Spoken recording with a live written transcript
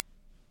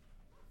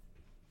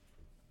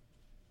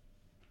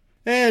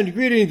And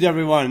greetings,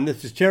 everyone.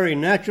 This is Terry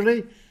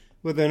Naturally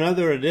with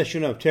another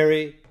edition of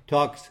Terry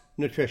Talks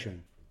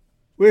Nutrition.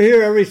 We're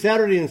here every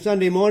Saturday and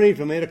Sunday morning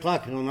from 8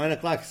 o'clock until 9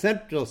 o'clock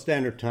Central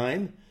Standard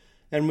Time,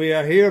 and we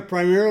are here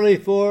primarily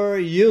for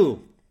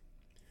you,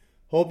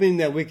 hoping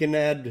that we can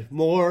add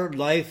more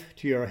life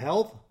to your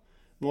health,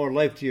 more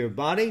life to your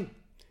body,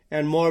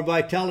 and more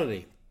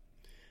vitality.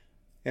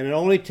 And it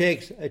only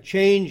takes a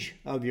change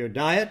of your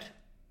diet.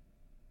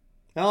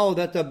 Oh,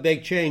 that's a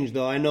big change,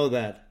 though, I know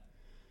that.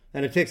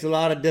 And it takes a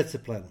lot of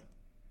discipline.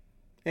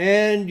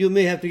 And you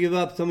may have to give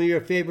up some of your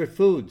favorite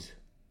foods.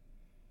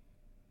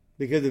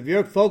 Because if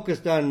you're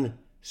focused on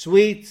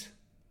sweets,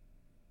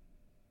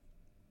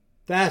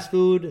 fast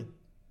food,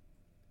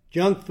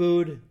 junk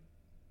food,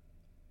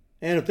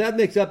 and if that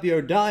makes up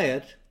your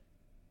diet,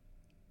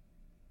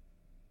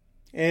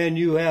 and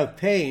you have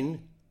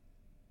pain,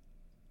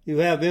 you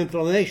have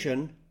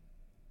inflammation,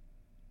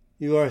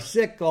 you are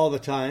sick all the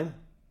time,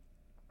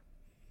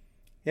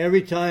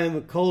 every time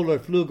a cold or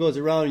flu goes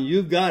around,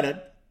 you've got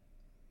it.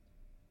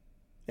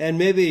 And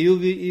maybe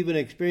you've even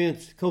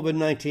experienced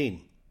COVID-19.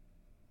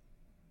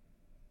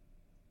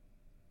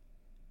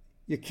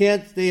 You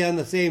can't stay on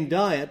the same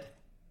diet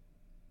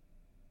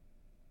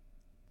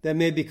that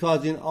may be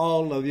causing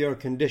all of your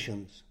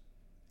conditions.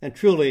 And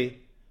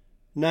truly,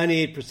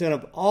 98%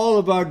 of all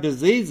of our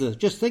diseases,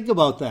 just think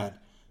about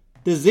that,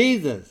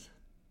 diseases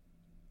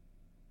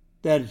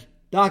that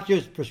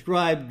doctors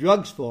prescribe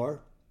drugs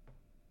for,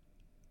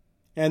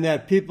 and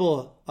that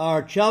people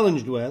are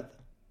challenged with,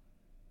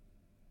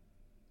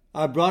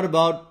 are brought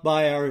about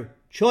by our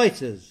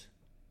choices.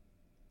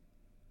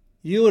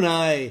 You and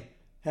I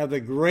have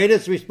the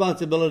greatest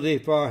responsibility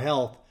for our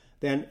health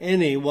than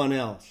anyone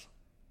else.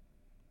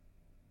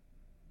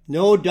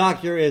 No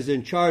doctor is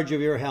in charge of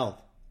your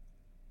health.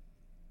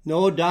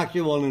 No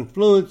doctor will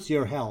influence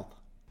your health.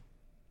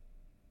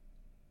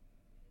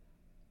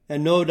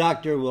 And no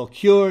doctor will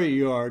cure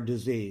your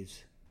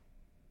disease.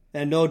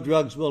 And no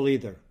drugs will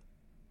either.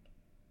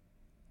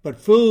 But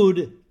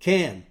food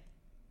can.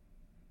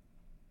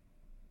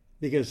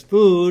 Because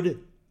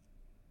food,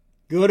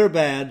 good or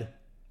bad,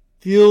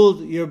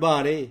 fuels your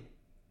body,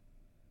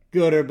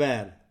 good or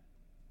bad.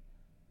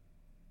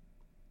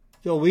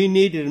 So we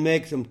need to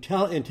make some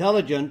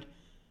intelligent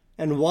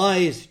and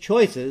wise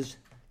choices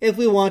if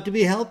we want to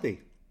be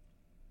healthy.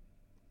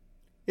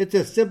 It's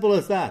as simple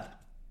as that.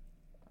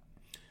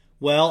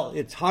 Well,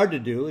 it's hard to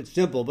do. It's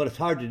simple, but it's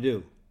hard to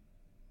do.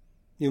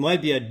 You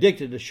might be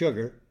addicted to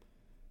sugar.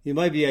 You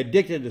might be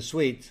addicted to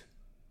sweets.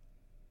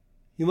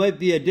 You might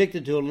be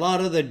addicted to a lot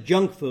of the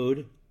junk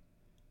food.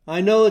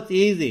 I know it's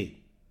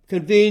easy,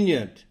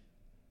 convenient,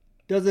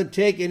 doesn't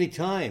take any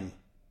time.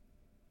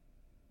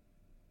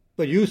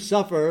 But you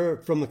suffer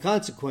from the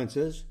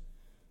consequences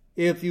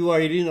if you are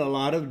eating a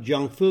lot of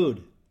junk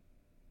food.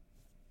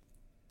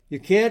 You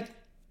can't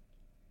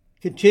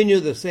continue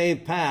the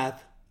same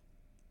path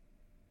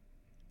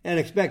and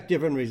expect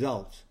different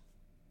results.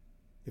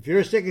 If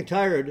you're sick and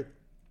tired,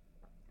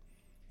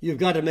 you've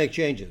got to make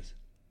changes.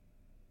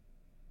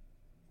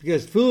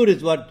 Because food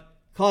is what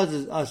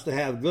causes us to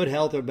have good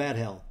health or bad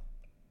health.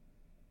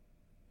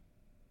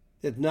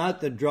 It's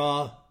not the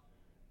draw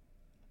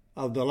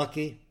of the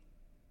lucky.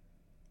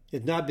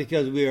 It's not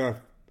because we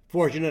are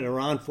fortunate or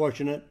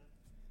unfortunate.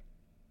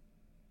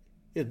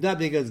 It's not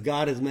because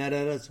God is mad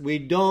at us. We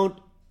don't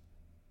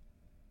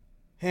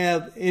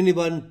have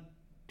anyone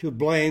to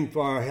blame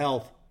for our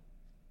health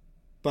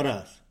but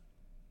us.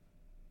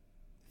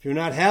 If you're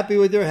not happy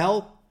with your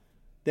health,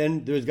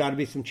 then there's got to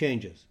be some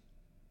changes.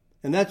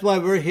 And that's why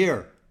we're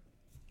here.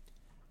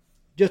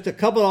 Just a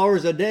couple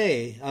hours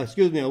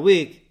a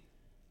week,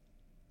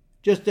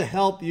 just to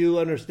help you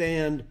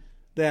understand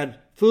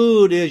that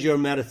food is your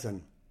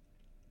medicine.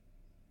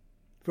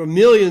 For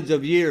millions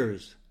of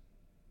years,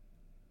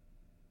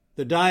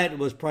 the diet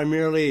was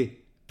primarily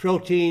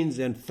proteins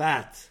and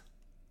fats.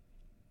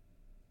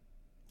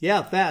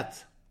 Yeah,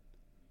 fats.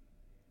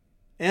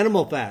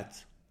 Animal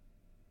fats.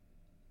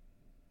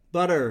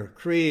 Butter,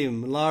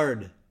 cream,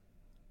 lard.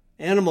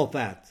 Animal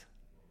fats.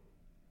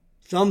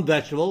 Some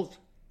vegetables.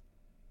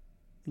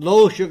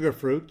 Low sugar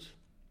fruits.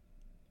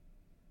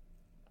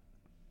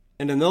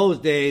 And in those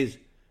days,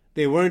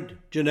 they weren't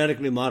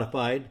genetically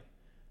modified.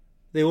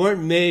 They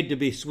weren't made to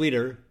be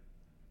sweeter.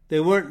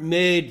 They weren't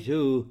made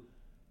to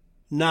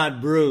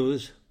not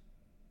bruise,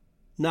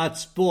 not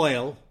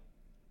spoil.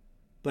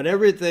 But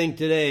everything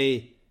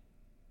today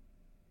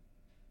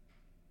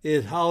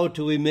is how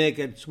do we make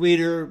it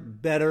sweeter,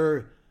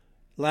 better,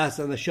 last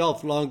on the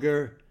shelf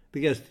longer.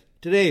 Because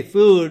today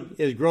food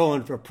is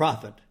grown for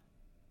profit,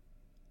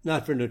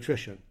 not for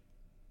nutrition.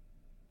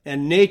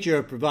 And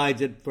nature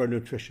provides it for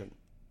nutrition.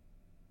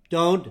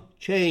 Don't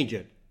change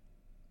it.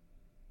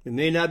 It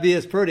may not be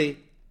as pretty.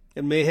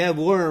 It may have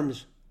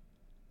worms.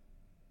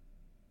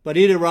 But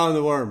eat around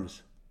the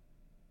worms.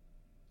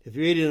 If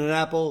you're eating an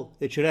apple,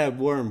 it should have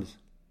worms.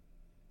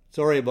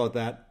 Sorry about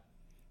that.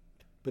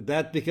 But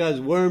that's because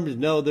worms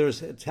know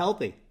it's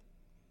healthy.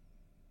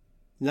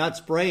 Not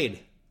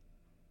sprayed.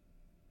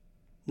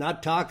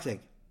 Not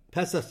toxic.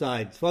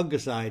 Pesticides,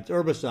 fungicides,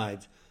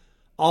 herbicides.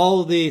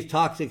 all these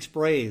toxic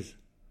sprays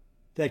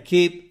that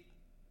keep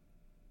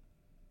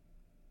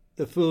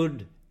the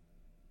food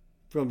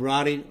from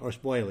rotting or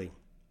spoiling.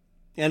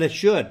 And it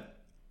should.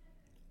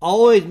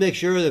 Always make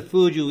sure the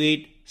food you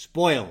eat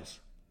spoils.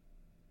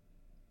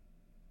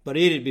 But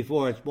eat it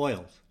before it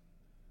spoils.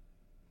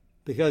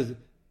 Because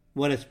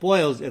when it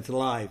spoils, it's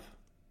alive.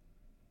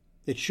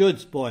 It should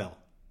spoil.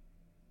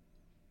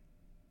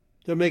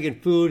 They're making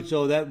food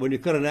so that when you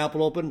cut an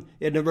apple open,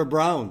 it never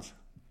browns.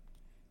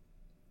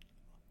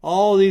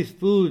 All these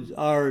foods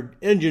are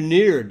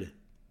engineered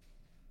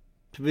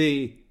to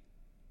be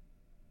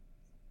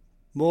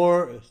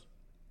more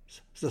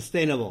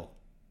sustainable.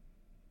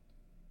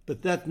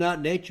 But that's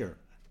not nature.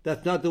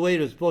 That's not the way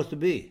it is supposed to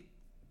be.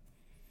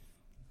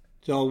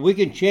 So we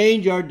can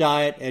change our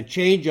diet and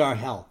change our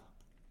health.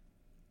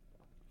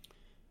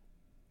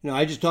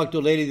 I just talked to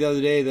a lady the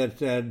other day that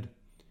said,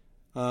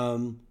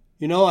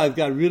 I've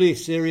got really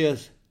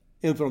serious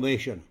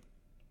inflammation.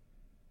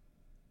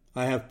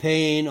 I have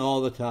pain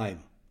all the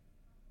time.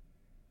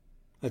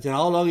 I said,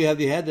 how long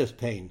have you had this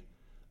pain?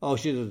 Oh,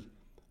 she says,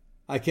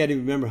 I can't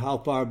even remember how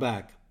far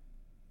back.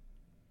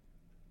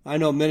 I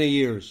know many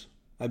years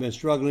I've been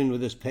struggling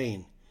with this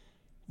pain.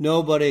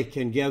 Nobody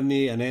can give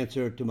me an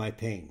answer to my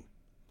pain.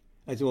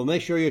 I said, well,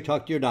 make sure you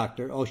talk to your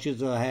doctor. Oh, she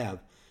says, I have.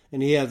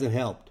 And he hasn't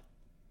helped.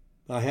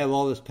 I have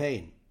all this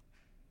pain.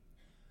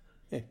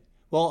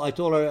 Well, I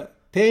told her,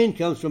 pain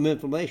comes from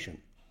inflammation.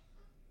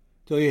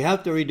 So you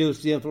have to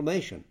reduce the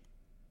inflammation.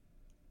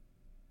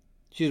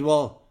 She said,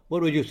 well,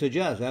 what would you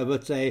suggest? I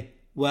would say,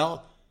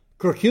 well,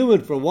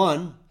 curcumin for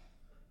one,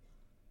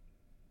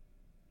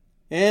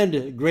 and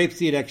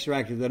grapeseed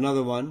extract is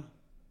another one.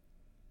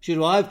 She said,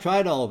 well, I've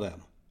tried all of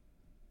them.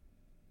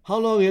 How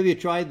long have you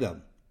tried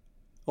them?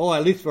 Oh,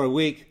 at least for a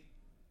week.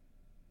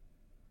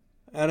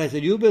 And I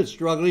said, you've been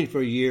struggling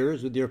for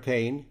years with your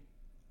pain.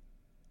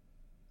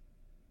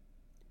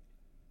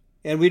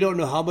 And we don't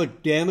know how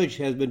much damage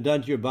has been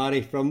done to your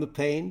body from the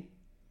pain.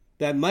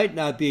 That might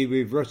not be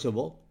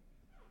reversible.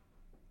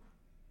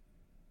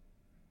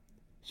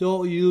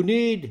 So you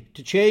need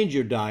to change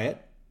your diet.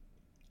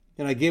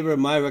 And I gave her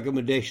my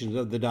recommendations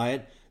of the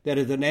diet. That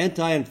is an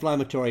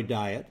anti-inflammatory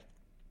diet.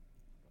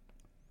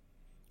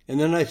 And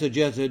then I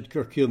suggested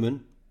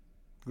curcumin,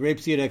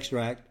 grapeseed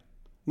extract,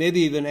 maybe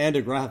even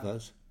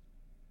antigraphis.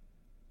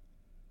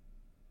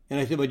 And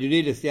I said, but you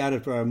need to stay on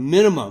it for a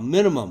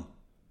minimum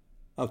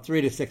of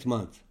 3 to 6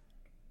 months,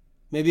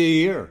 maybe a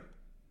year.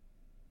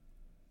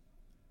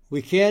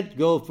 We can't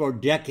go for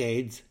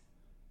decades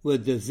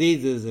with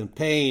diseases and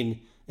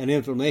pain and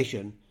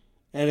inflammation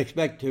and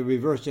expect to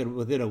reverse it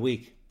within a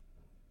week.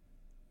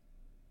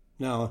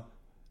 Now,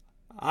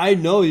 I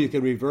know you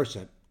can reverse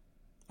it.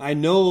 I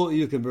know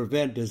you can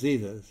prevent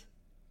diseases.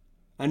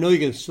 I know you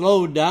can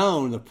slow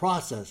down the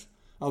process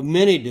of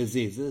many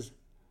diseases,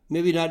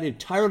 maybe not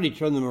entirely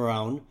turn them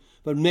around,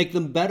 but make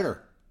them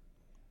better.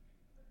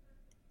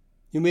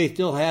 You may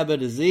still have a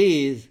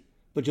disease,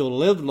 but you'll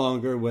live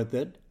longer with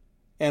it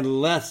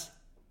and less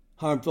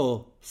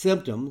harmful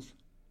symptoms,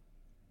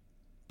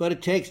 but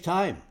it takes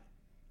time.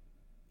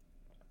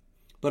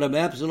 But I'm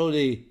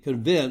absolutely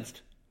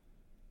convinced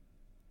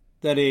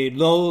that a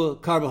low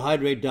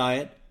carbohydrate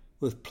diet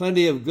with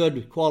plenty of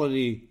good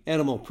quality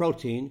animal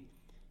protein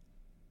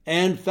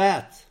and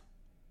fats,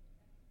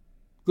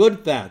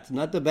 good fats,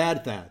 not the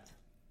bad fats,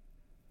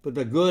 but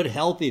the good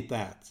healthy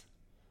fats,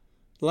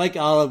 like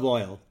olive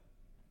oil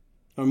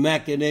or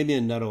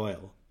macadamia nut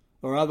oil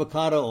or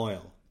avocado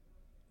oil.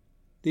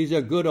 These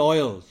are good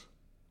oils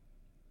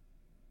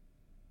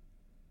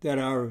that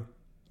are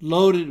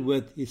loaded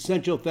with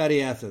essential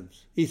fatty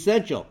acids.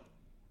 Essential.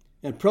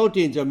 And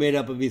proteins are made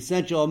up of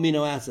essential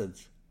amino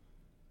acids.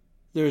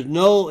 There's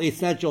no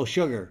essential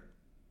sugar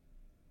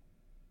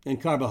in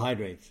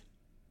carbohydrates.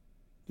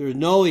 There's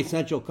no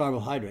essential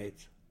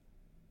carbohydrates.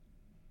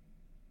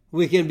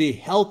 We can be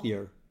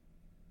healthier,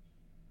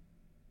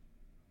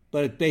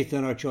 but it's based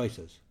on our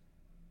choices.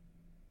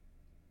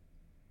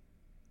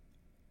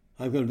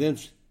 I'm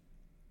convinced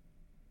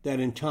that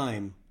in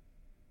time,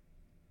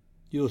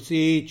 you'll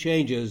see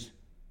changes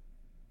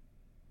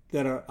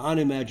that are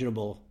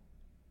unimaginable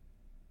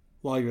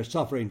while you're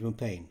suffering from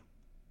pain.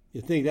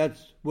 You think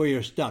that's where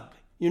you're stuck.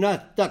 You're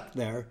not stuck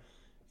there.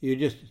 You're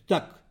just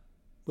stuck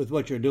with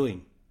what you're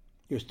doing.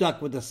 You're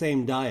stuck with the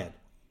same diet.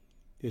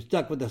 You're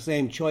stuck with the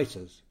same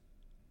choices.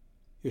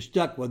 You're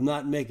stuck with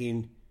not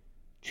making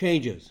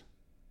changes.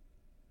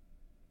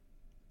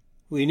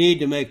 We need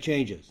to make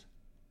changes.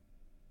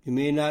 You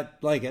may not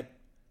like it.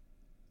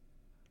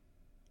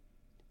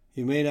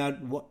 You may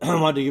not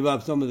want to give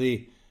up some of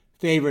the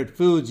favorite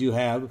foods you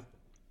have.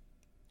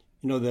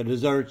 You know, the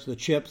desserts, the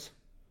chips,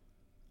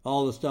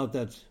 all the stuff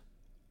that's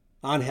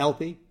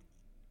unhealthy.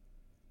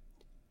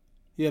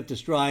 You have to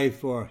strive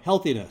for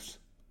healthiness.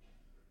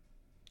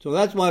 So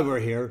that's why we're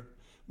here.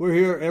 We're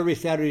here every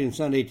Saturday and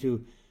Sunday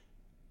to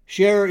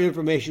share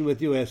information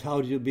with you as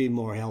how to be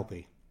more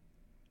healthy.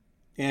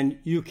 And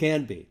you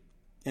can be.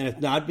 And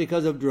it's not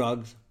because of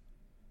drugs,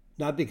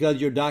 not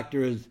because your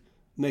doctor is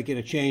making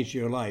a change to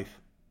your life.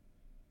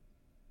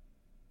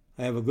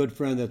 I have a good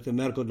friend that's a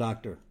medical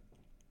doctor.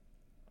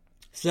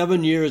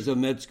 7 years of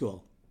med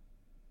school.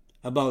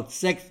 About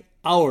 6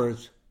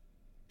 hours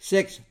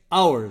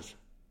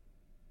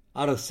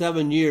out of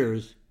 7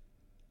 years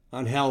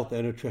on health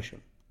and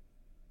nutrition.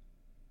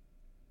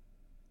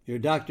 Your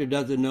doctor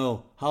doesn't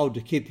know how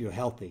to keep you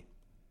healthy.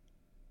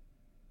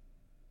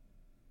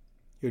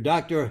 Your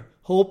doctor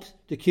hopes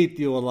to keep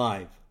you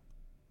alive.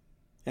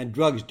 And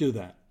drugs do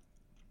that.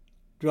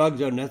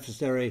 Drugs are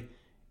necessary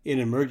in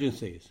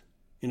emergencies,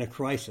 in a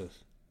crisis,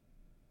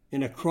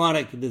 in a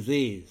chronic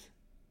disease.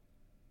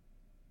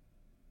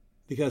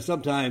 Because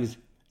sometimes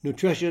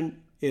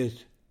nutrition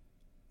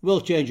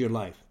will change your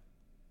life.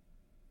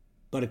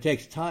 But it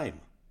takes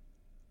time.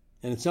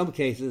 And in some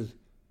cases,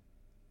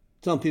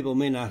 some people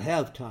may not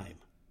have time.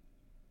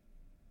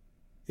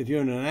 If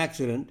you're in an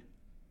accident,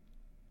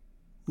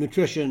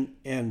 nutrition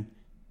and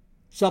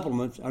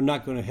supplements are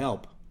not going to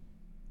help.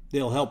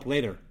 They'll help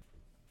later.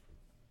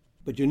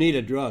 But you need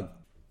a drug.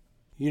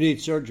 You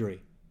need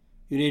surgery.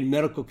 You need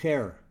medical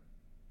care.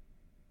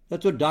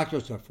 That's what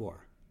doctors are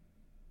for.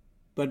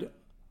 But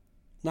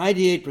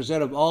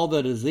 98% of all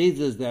the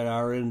diseases that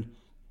are in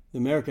the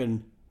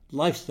American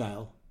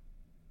lifestyle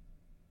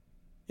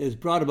is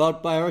brought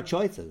about by our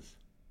choices.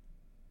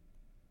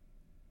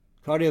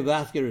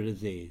 Cardiovascular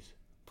disease,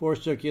 poor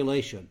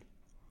circulation,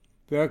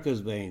 varicose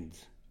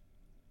veins,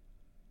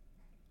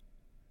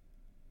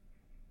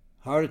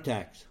 heart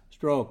attacks,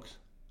 strokes.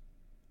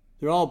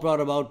 They're all brought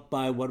about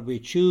by what we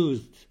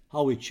choose,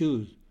 how we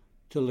choose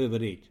to live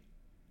and eat.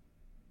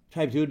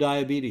 Type 2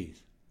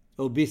 diabetes,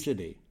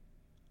 obesity.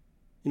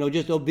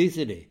 Just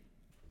obesity.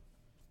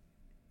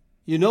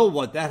 You know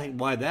how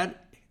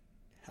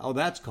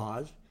that's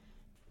caused?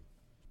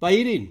 By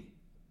eating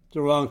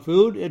the wrong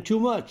food and too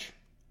much.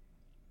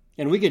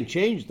 And we can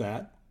change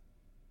that.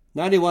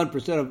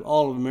 91% of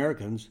all of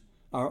Americans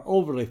are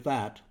overly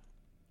fat.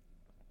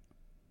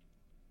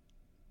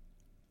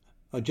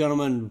 A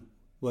gentleman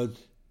was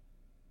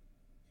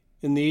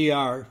in the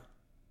ER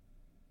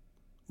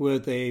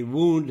with a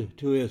wound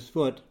to his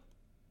foot,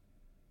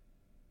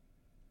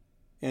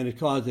 and it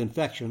caused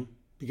infection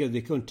because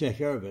he couldn't take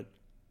care of it.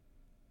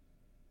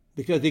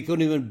 Because he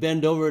couldn't even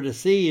bend over to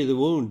see the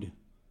wound.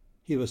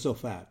 He was so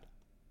fat.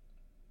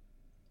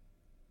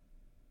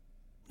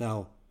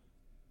 Now,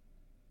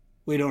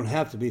 we don't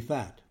have to be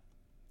fat.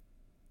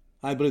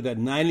 I believe that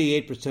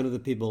 98% of the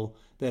people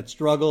that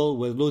struggle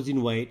with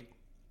losing weight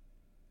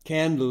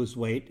can lose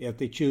weight if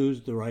they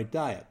choose the right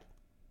diet.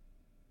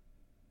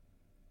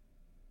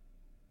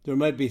 There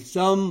might be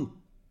some,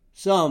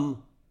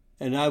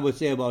 and I would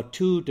say about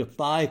 2 to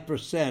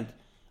 5%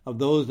 of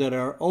those that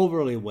are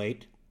overly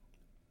weight,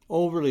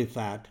 overly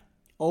fat,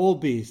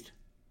 obese,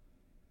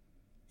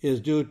 is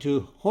due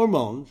to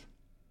hormones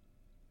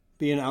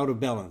being out of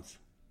balance.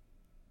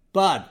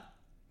 But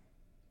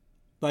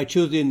by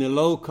choosing the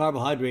low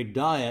carbohydrate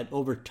diet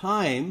over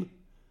time,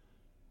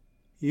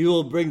 you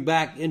will bring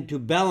back into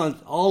balance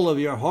all of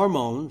your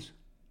hormones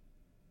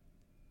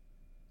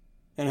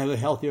and have a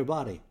healthier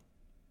body.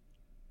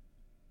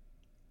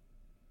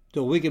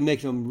 So we can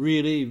make some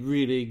really,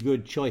 really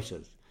good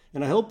choices.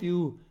 And I hope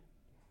you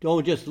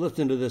don't just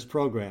listen to this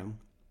program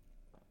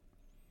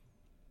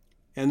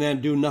and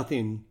then do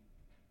nothing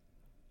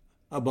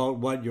about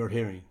what you're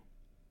hearing.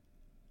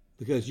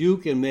 Because you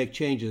can make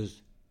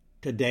changes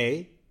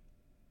today,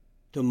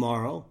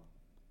 tomorrow,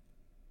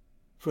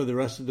 for the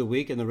rest of the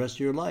week and the rest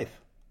of your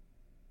life.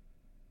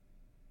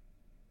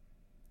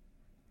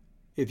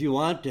 If you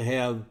want to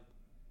have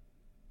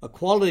a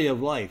quality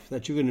of life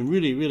that you can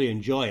really, really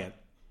enjoy it,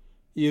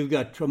 you've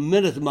got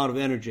tremendous amount of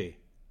energy.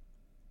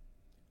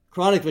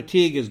 Chronic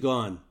fatigue is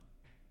gone.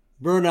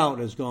 Burnout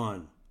is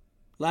gone.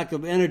 Lack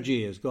of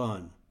energy is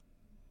gone.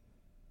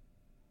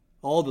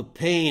 All the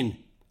pain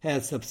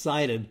has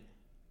subsided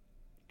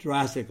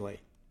drastically,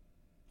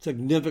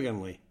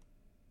 significantly.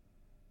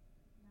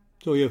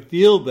 So you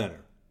feel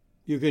better.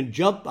 You can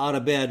jump out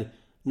of bed,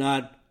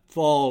 not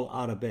fall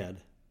out of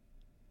bed.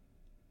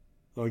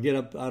 Or get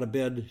up out of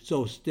bed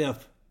so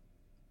stiff,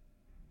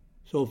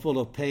 so full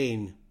of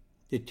pain.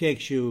 It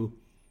takes you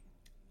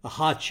a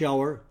hot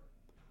shower,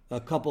 a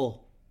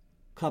couple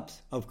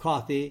cups of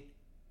coffee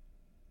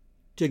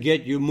to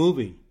get you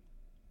moving.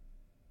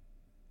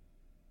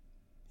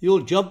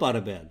 You'll jump out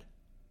of bed.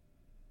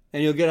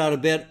 And you'll get out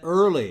of bed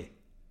early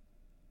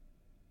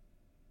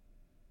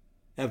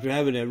after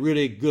having a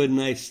really good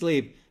night's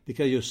sleep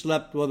because you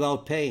slept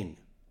without pain.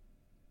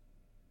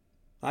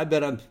 I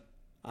bet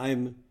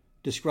I'm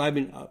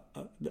describing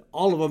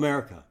all of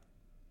America.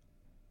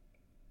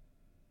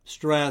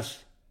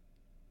 Stress,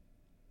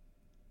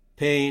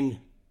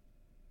 pain,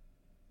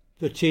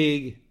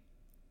 fatigue,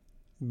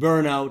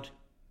 burnout.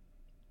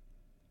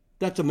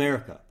 That's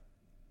America.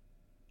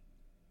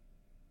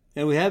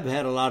 And we have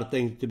had a lot of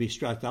things to be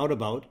stressed out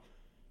about.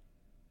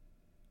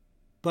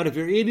 But if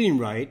you're eating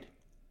right,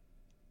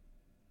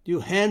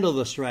 you handle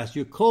the stress,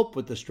 you cope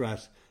with the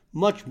stress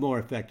much more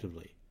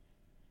effectively.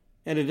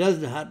 And it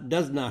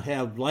does not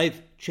have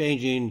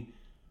life-changing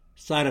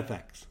side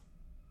effects.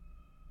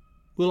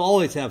 We'll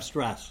always have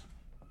stress.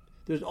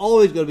 There's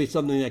always going to be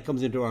something that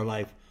comes into our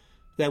life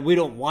that we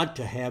don't want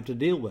to have to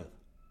deal with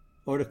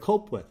or to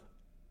cope with.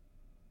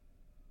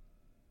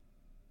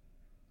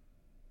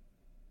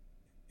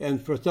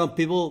 And for some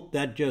people,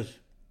 that just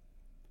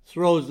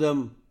throws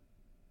them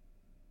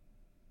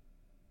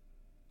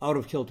out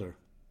of kilter,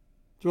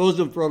 throws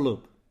them for a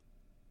loop.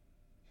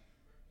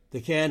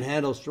 They can't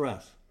handle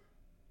stress.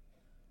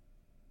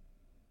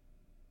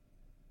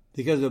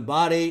 Because the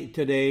body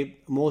today,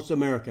 most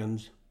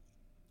Americans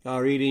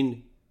are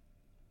eating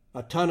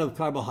a ton of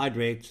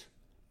carbohydrates,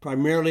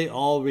 primarily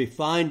all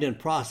refined and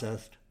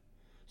processed.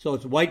 So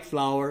it's white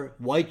flour,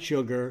 white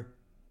sugar,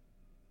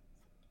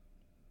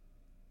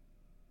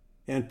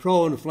 and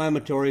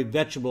pro-inflammatory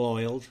vegetable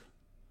oils.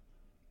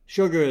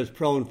 Sugar is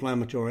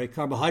pro-inflammatory.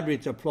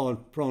 Carbohydrates are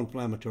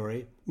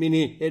pro-inflammatory,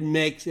 meaning it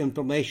makes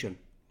inflammation.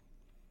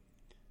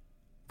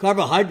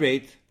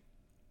 Carbohydrates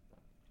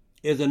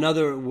is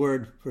another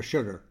word for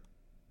sugar,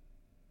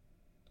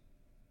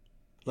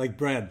 like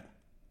bread,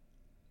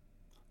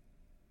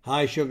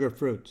 high sugar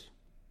fruits.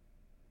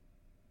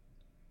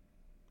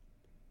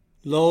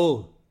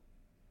 Low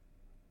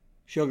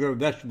sugar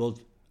vegetables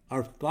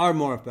are far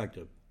more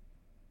effective.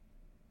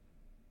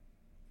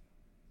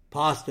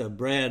 Pasta,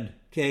 bread,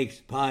 cakes,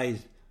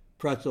 pies,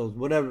 pretzels,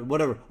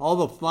 whatever. All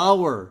the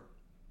flour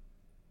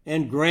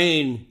and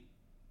grain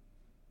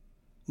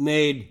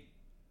made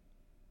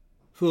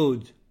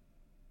foods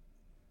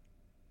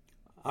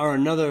are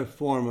another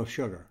form of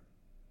sugar.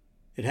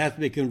 It has to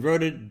be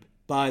converted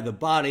by the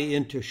body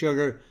into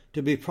sugar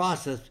to be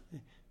processed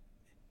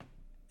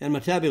and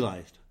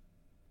metabolized.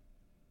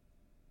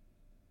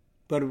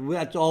 But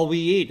that's all we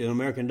eat in an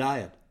American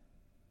diet.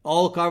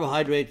 All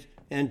carbohydrates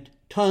and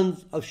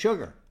tons of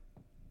sugar.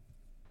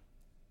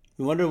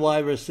 You wonder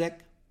why we're sick?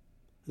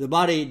 The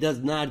body does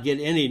not get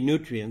any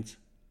nutrients.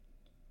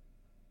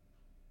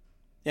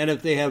 And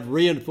if they have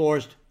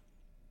reinforced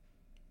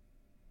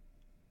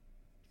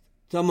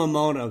some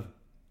amount of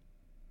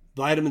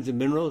vitamins and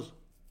minerals,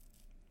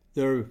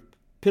 they're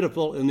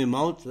pitiful in the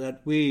amounts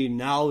that we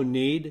now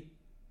need.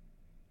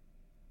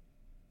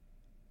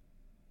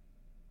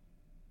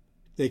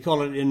 They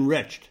call it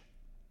enriched.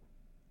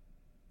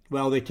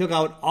 Well, they took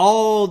out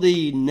all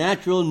the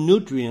natural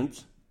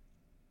nutrients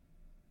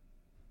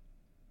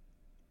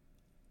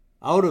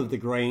out of the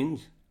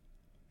grains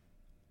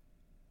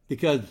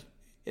because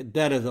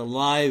that is a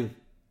live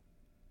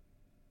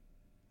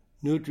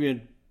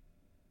nutrient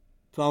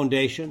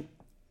foundation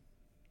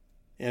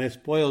and it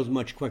spoils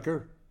much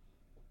quicker.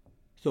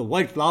 So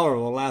white flour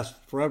will last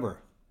forever,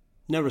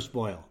 never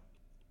spoil.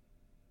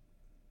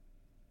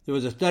 There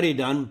was a study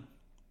done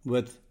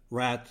with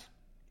rats.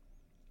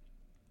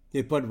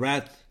 They put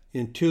rats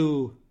in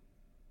 2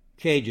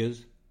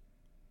 cages,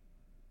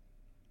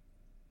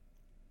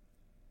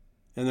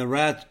 and the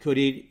rats could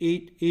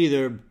eat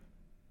either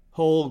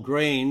whole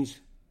grains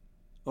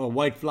or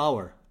white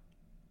flour.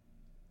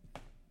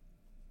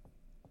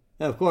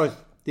 And of course,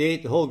 they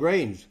ate the whole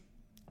grains.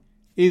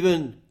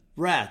 Even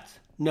rats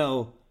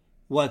know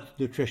what's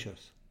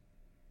nutritious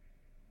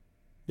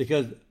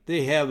because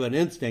they have an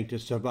instinct to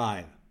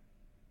survive.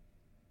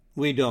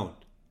 We don't.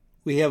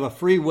 We have a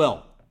free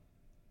will.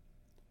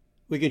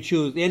 We can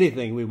choose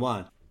anything we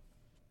want.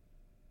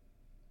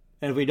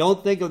 And if we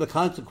don't think of the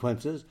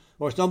consequences,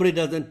 or somebody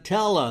doesn't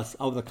tell us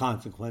of the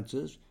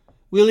consequences,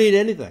 we'll eat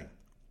anything.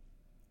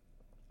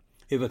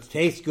 If it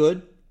tastes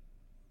good,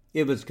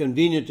 if it's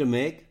convenient to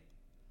make,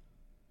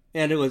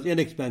 and it was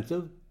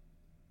inexpensive,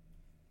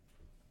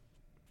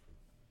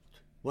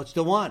 what's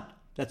to want?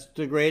 That's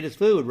the greatest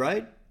food,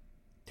 right?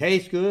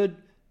 Tastes good,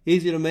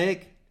 easy to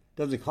make,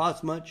 doesn't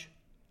cost much.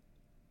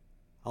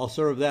 I'll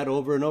serve that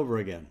over and over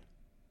again.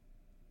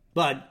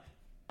 But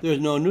there's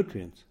no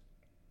nutrients.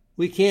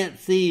 We can't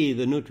see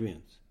the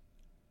nutrients.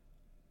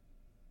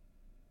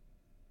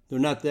 They're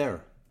not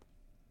there,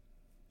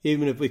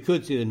 even if we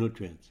could see the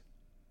nutrients.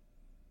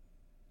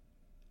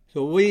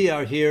 So we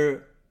are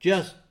here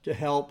just to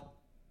help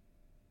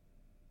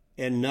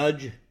and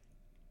nudge,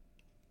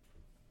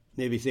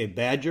 maybe say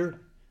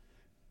badger,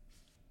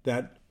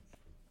 that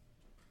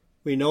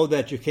we know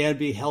that you can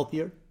be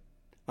healthier.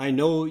 I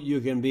know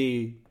you can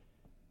be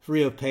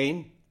free of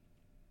pain.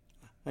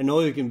 I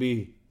know you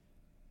can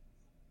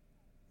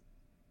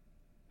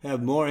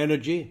have more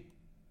energy.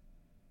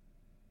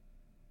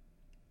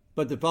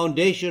 But the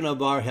foundation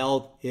of our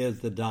health is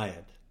the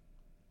diet.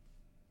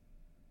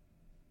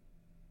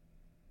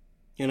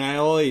 And I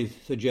always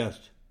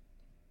suggest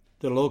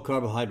the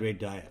low-carbohydrate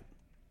diet,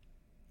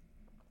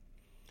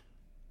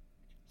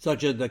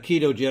 such as the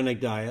ketogenic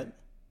diet,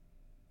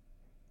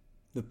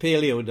 the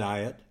paleo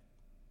diet.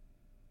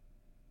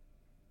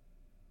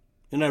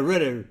 And I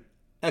read an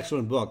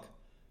excellent book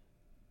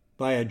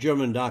by a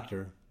German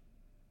doctor.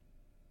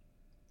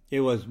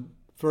 It was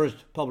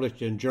first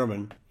published in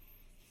German,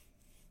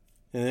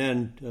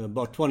 and then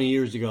about 20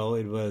 years ago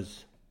it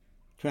was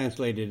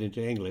translated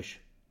into English.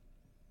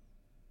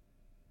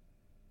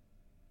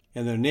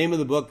 And the name of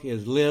the book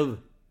is Live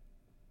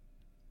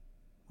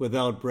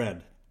Without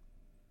Bread.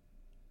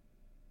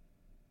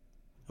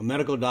 A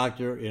medical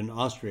doctor in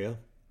Austria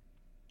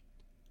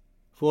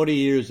 40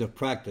 years of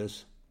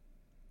practice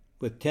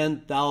with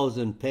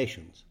 10,000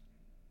 patients.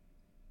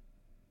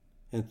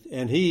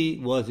 And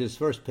he was his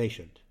first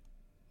patient,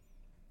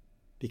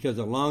 because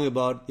along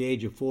about the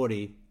age of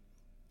 40,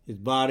 his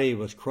body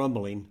was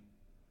crumbling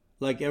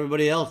like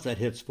everybody else that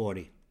hits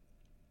 40.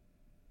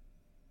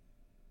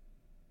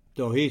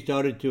 So he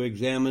started to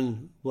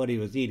examine what he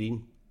was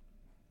eating,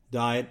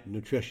 diet,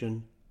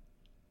 nutrition,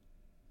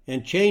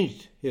 and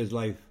changed his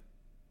life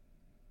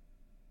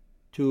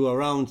to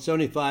around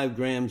 75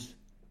 grams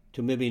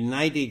to maybe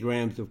 90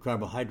 grams of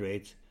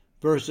carbohydrates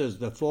versus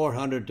the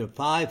 400 to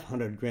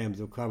 500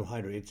 grams of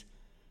carbohydrates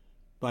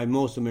by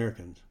most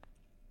Americans.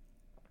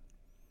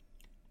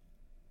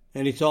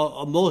 And he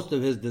saw most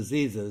of his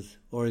diseases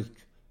or his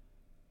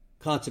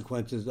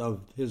consequences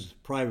of his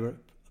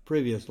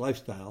previous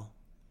lifestyle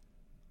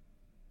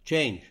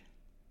change.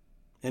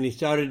 And he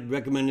started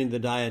recommending the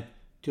diet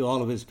to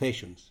all of his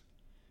patients.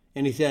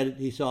 And he said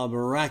he saw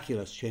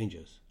miraculous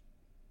changes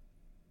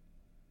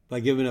by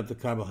giving up the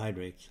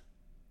carbohydrates.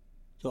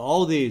 So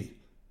all these,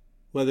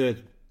 whether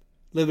it's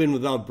living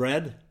without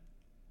bread,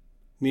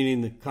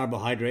 meaning the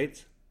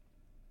carbohydrates,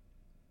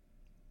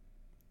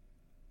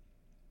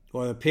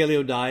 or the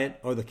paleo diet,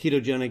 or the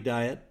ketogenic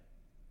diet.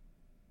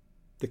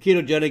 The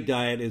ketogenic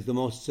diet is the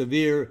most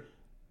severe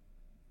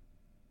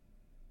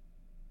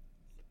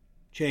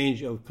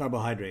change of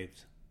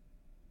carbohydrates,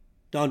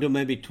 down to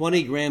maybe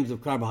 20 grams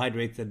of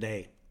carbohydrates a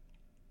day.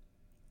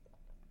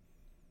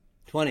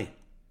 20.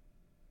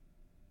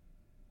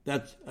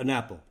 That's an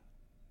apple.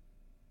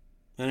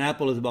 An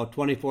apple is about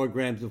 24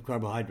 grams of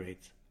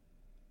carbohydrates.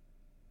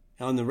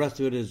 And the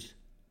rest of it is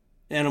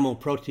animal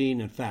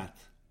protein and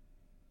fats.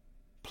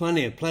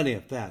 Plenty of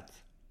fats.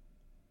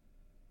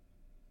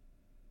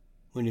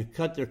 When you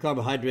cut their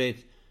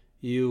carbohydrates,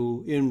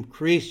 you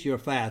increase your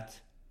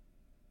fats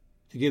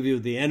to give you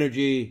the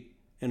energy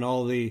and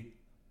all the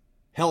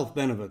health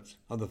benefits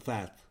of the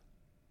fats.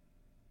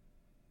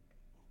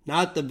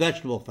 Not the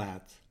vegetable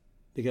fats,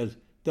 because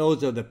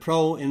those are the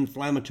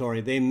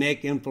pro-inflammatory. They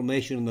make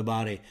inflammation in the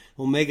body.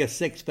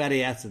 Omega-6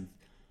 fatty acids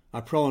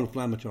are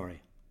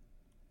pro-inflammatory.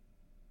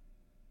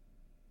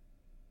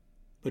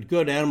 But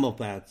good animal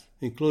fats,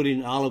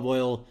 including olive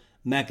oil,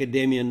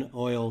 macadamia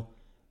oil,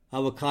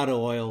 avocado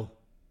oil,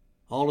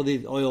 all of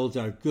these oils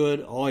are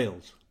good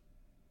oils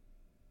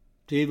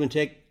to even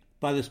take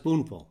by the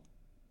spoonful.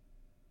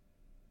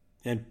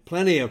 And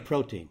plenty of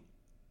protein.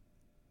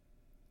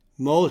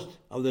 Most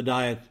of the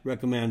diets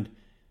recommend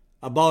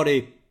about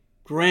a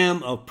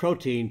gram of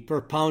protein per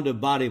pound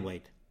of body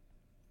weight.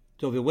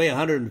 So if you weigh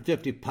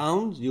 150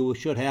 pounds, you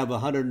should have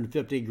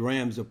 150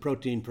 grams of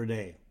protein per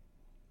day.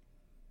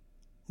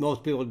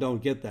 Most people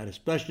don't get that,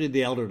 especially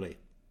the elderly.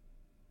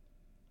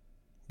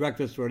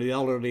 Breakfast for the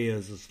elderly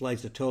is a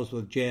slice of toast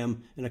with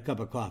jam and a cup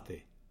of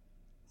coffee.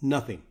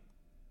 Nothing.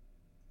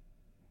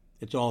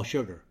 It's all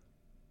sugar.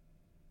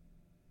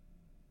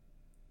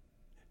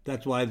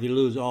 That's why they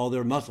lose all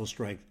their muscle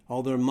strength,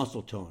 all their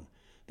muscle tone.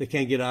 They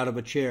can't get out of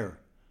a chair.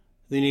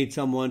 They need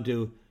someone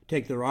to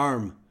take their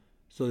arm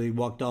so they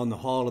walk down the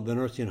hall of the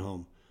nursing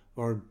home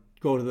or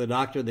go to the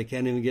doctor. They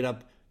can't even get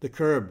up the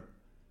curb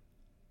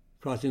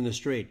crossing the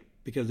street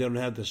because they don't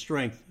have the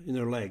strength in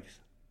their legs.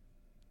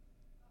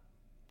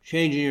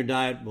 Changing your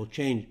diet will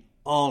change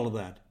all of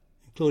that,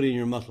 including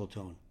your muscle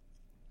tone.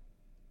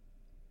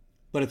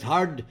 But it's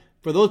hard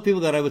for those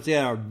people that I would say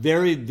are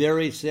very,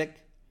 very sick,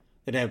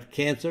 that have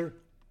cancer,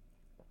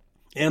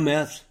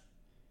 MS,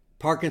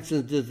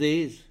 Parkinson's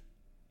disease,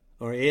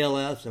 or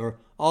ALS, or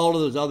all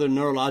of those other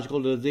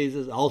neurological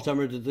diseases,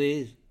 Alzheimer's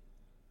disease.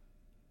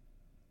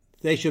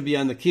 They should be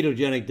on the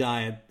ketogenic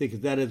diet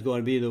because that is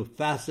going to be the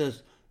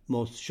fastest,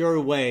 most sure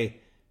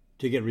way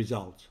to get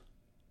results.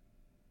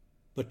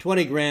 But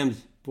 20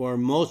 grams for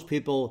most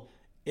people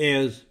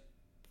is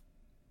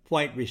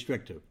quite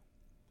restrictive.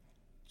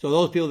 So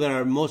those people that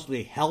are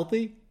mostly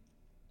healthy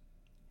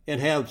and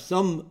have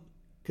some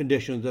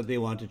conditions that they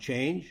want to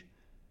change,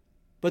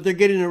 but they're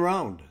getting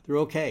around. They're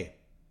okay.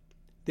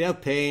 They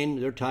have pain,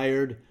 they're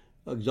tired,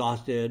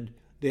 exhausted,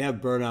 they have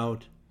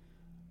burnout,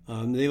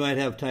 they might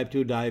have type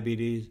 2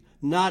 diabetes,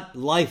 not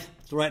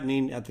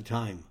life-threatening at the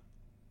time.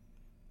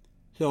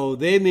 So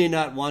they may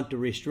not want to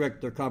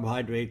restrict their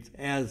carbohydrates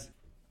as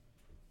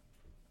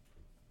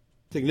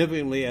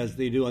significantly as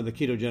they do on the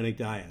ketogenic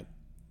diet.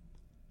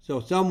 So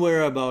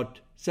somewhere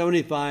about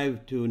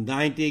 75 to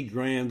 90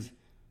 grams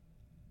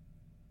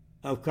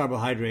of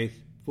carbohydrates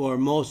for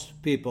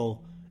most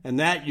people, and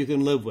that you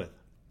can live with.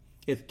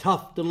 It's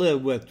tough to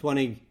live with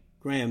 20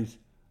 grams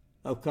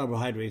of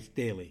carbohydrates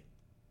daily.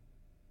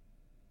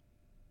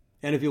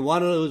 And if you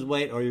want to lose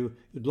weight or you'd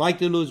like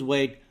to lose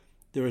weight,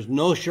 there is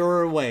no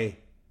surer way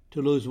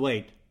to lose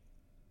weight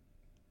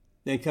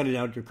than cutting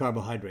out your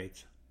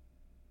carbohydrates.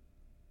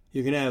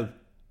 You can have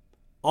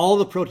all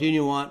the protein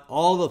you want,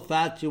 all the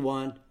fats you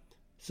want,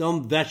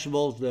 some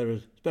vegetables that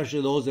are,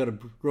 especially those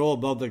that grow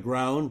above the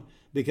ground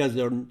because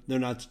they're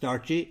not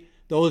starchy.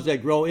 Those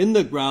that grow in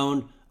the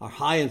ground are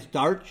high in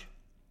starch,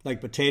 like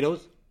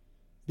potatoes,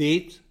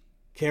 beets,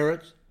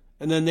 carrots,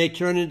 and then they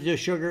turn into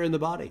sugar in the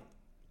body.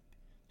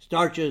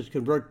 starches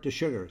convert to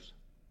sugars.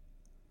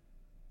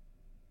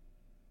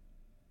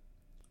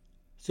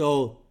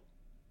 So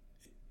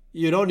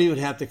you don't even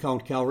have to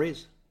count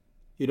calories.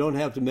 You don't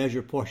have to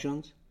measure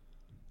portions.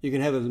 You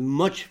can have as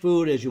much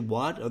food as you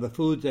want, or the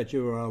foods that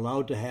you are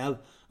allowed to have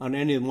on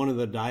any one of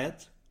the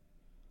diets.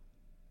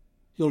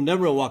 You'll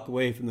never walk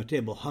away from the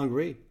table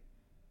hungry,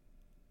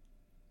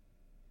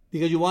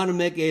 because you want to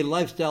make a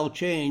lifestyle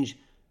change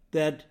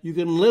that you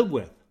can live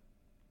with,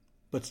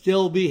 but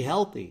still be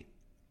healthy.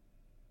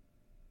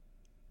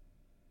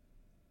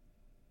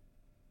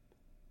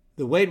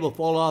 The weight will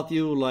fall off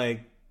you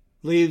like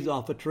leaves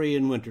off a tree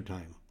in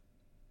wintertime.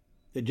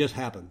 It just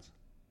happens.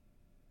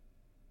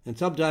 And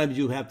sometimes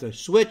you have to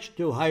switch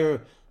to a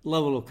higher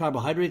level of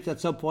carbohydrates at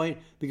some point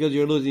because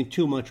you're losing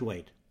too much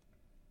weight.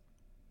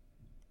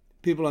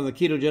 People on the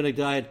ketogenic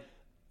diet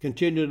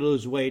continue to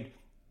lose weight,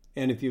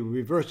 and if you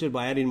reverse it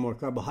by adding more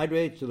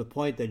carbohydrates to the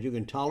point that you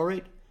can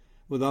tolerate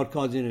without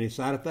causing any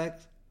side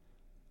effects,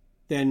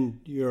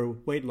 then your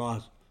weight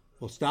loss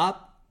will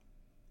stop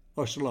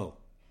or slow.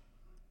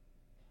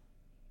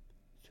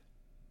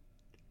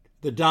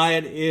 The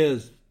diet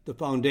is the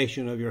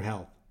foundation of your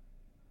health.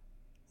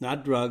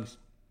 Not drugs,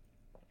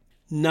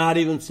 not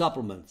even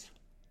supplements.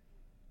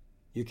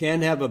 You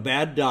can't have a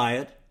bad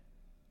diet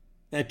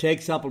and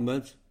take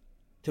supplements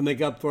to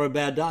make up for a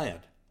bad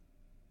diet.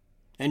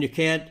 And you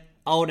can't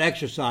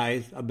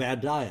out-exercise a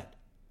bad diet.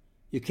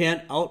 You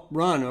can't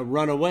outrun or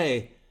run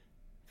away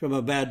from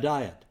a bad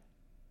diet.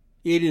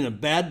 Eating a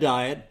bad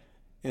diet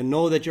and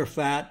know that you're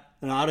fat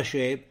and out of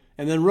shape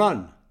and then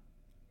run.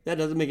 That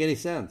doesn't make any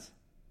sense.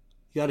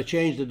 You got to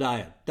change the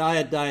diet.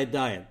 Diet.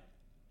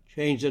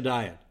 Change the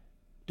diet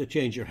to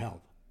change your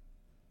health.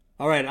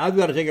 All right, I've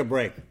got to take a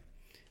break.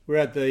 We're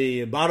at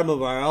the bottom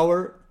of our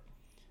hour,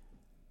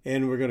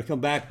 and we're going to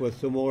come back with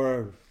some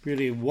more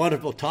really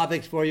wonderful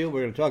topics for you.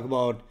 We're going to talk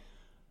about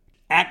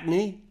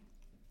acne,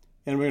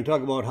 and we're going to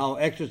talk about how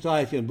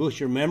exercise can boost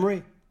your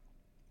memory.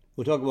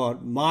 We'll talk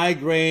about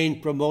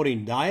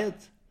migraine-promoting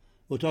diets.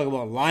 We'll talk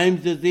about Lyme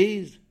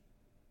disease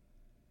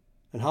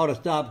and how to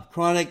stop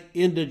chronic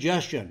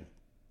indigestion.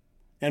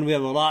 And we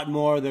have a lot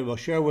more that we'll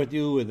share with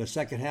you in the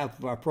second half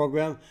of our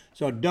program.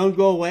 So don't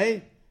go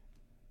away.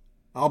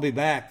 I'll be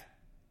back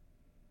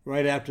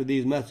right after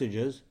these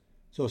messages.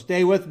 So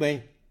stay with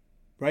me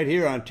right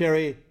here on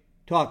Terry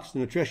Talks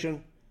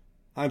Nutrition.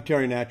 I'm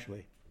Terry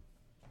Naturally.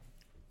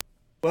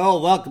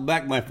 Well, welcome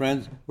back, my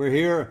friends. We're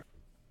here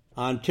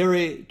on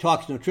Terry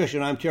Talks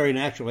Nutrition. I'm Terry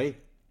Naturally.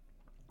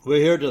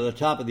 We're here to the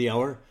top of the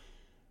hour,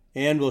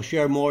 and we'll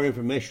share more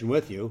information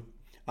with you.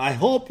 I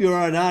hope you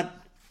are not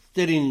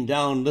sitting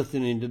down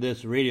listening to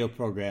this radio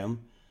program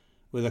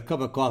with a cup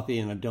of coffee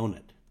and a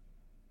donut.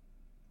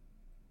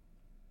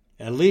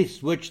 At least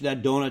switch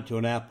that donut to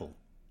an apple,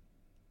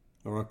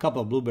 or a cup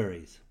of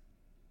blueberries,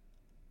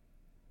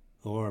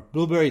 or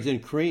blueberries in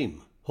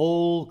cream,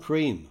 whole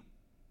cream.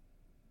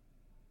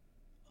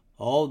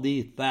 All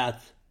these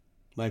fats,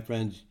 my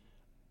friends,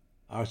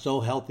 are so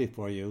healthy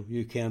for you,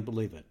 you can't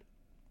believe it.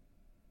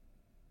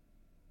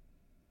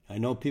 I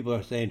know people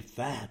are saying,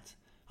 fats.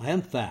 I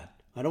am fat.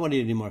 I don't want to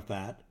eat any more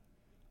fat.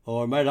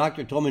 Or my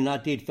doctor told me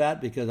not to eat fat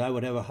because I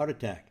would have a heart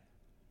attack.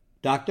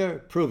 Doctor,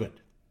 prove it.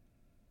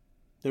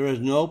 There is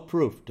no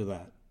proof to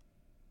that.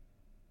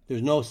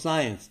 There's no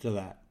science to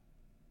that.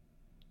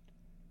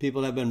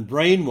 People have been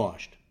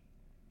brainwashed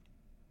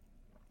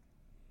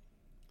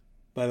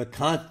by the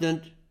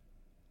constant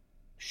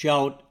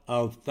shout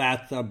of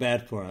fats are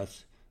bad for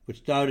us, which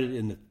started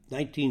in the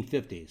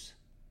 1950s.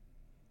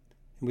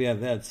 We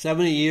have had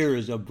 70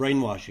 years of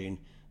brainwashing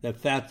that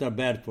fats are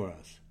bad for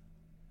us.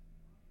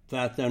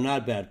 Fats are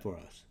not bad for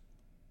us.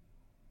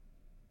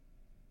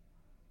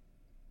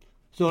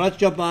 So let's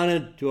jump on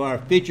into our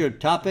featured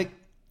topic,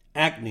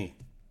 acne.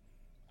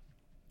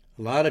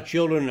 A lot of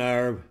children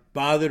are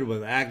bothered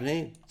with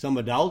acne, some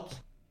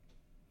adults.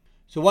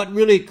 So what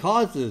really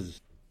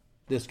causes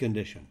this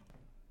condition?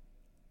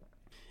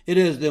 It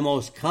is the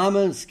most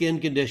common skin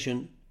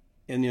condition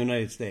in the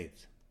United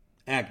States,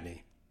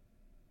 acne.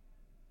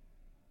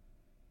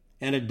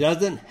 And it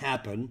doesn't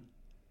happen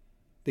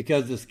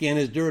because the skin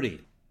is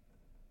dirty.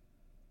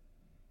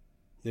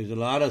 There's a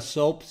lot of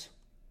soaps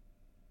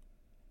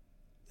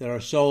that are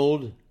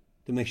sold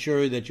to make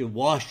sure that you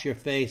wash your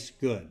face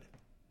good.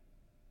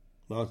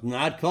 Well, it's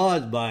not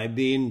caused by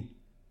being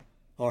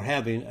or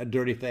having a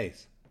dirty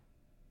face.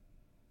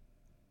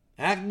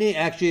 Acne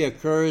actually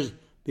occurs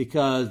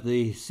because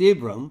the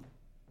sebum,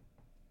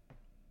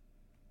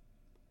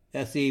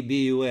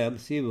 S-E-B-U-M,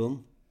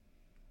 sebum,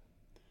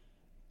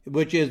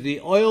 which is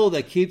the oil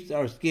that keeps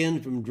our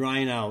skin from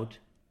drying out,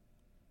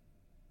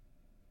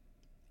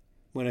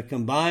 when it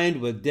combined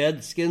with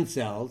dead skin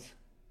cells,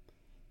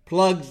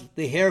 plugs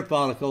the hair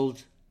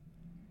follicles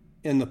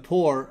in the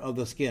pore of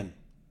the skin.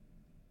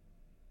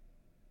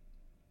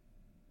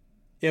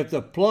 If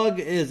the plug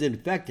is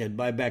infected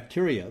by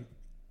bacteria,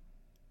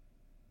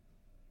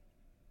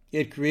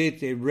 it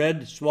creates a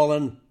red,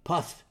 swollen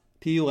pus,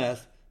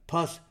 P-U-S,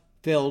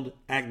 pus-filled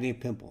acne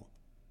pimple.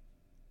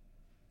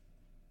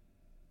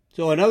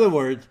 So in other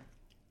words,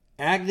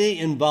 Acne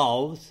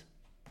involves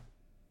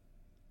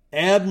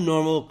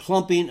abnormal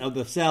clumping of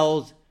the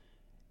cells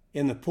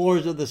in the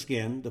pores of the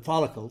skin, the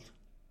follicles,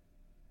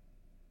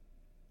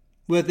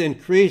 with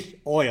increased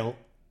oil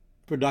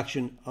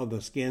production of the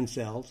skin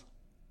cells,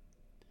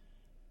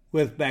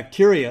 with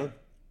bacteria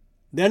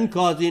then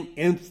causing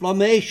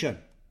inflammation.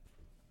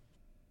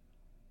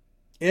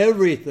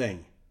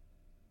 Everything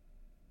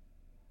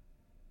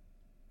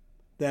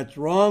that's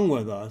wrong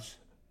with us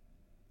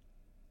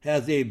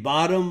has a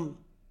bottom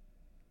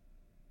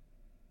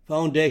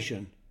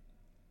foundation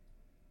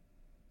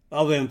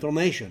of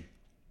inflammation.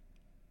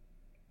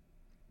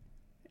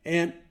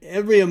 And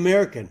every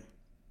American,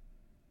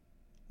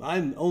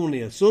 I'm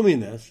only assuming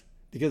this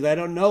because I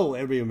don't know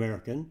every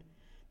American,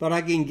 but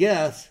I can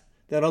guess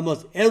that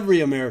almost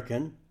every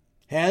American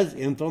has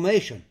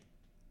inflammation,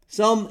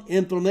 some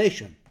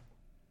inflammation.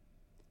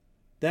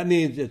 That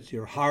means it's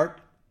your heart,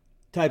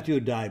 type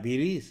 2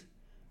 diabetes,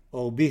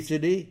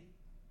 obesity,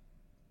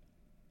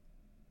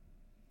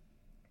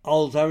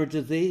 Alzheimer's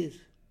disease,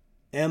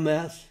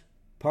 MS,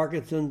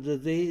 Parkinson's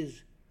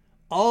disease,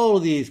 all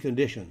of these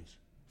conditions,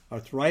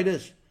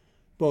 arthritis,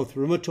 both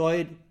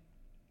rheumatoid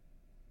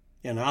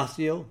and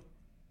osteo,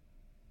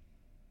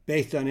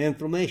 based on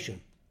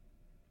inflammation.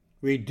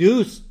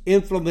 Reduce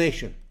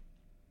inflammation,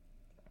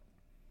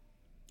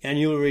 and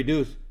you will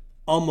reduce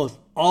almost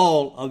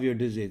all of your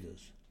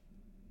diseases.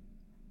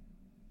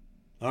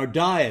 Our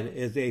diet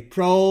is a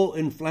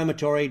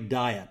pro-inflammatory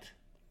diet.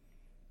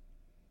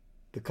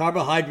 The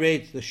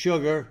carbohydrates, the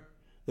sugar,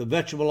 the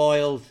vegetable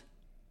oils,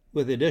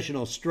 with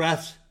additional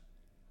stress,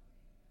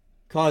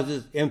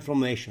 causes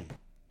inflammation.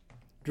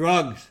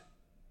 Drugs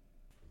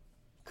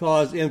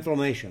cause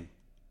inflammation.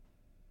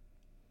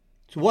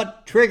 So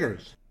what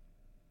triggers?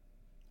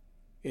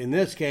 In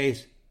this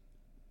case,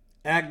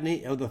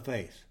 acne of the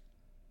face.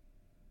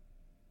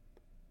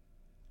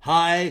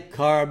 High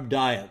carb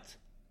diets.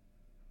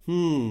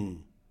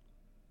 Remember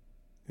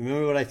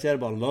what I said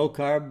about low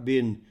carb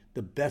being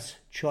the best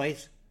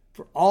choice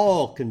for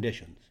all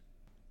conditions?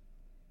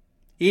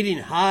 Eating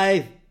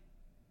high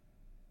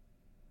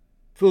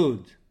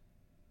foods,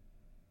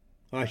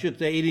 or I should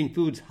say eating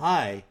foods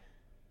high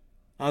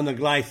on the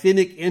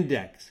glycemic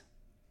index,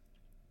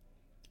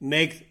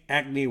 makes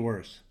acne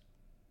worse.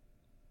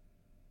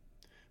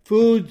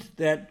 Foods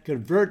that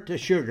convert to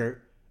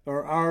sugar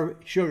or are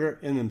sugar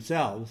in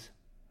themselves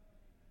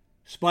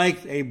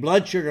spikes a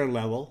blood sugar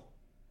level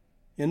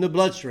in the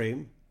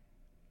bloodstream,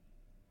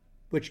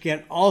 which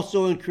can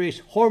also increase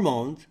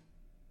hormones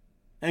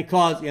and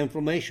cause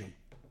inflammation.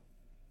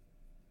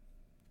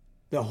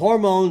 The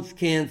hormones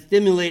can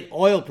stimulate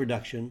oil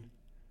production,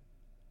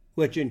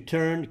 which in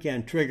turn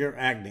can trigger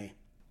acne.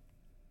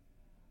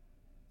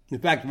 In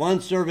fact,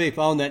 one survey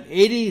found that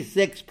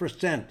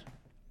 86%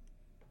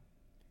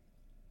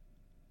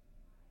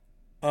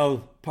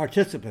 of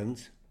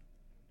participants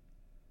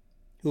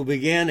who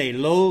began a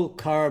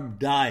low-carb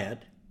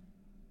diet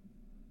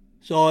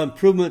saw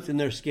improvements in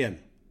their skin.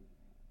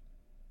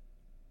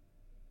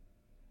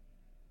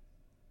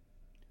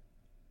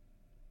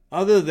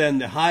 Other than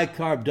the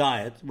high-carb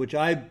diets, which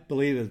I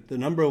believe is the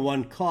number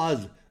one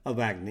cause of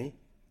acne,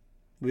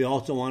 we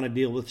also want to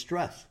deal with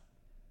stress.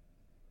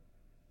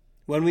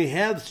 When we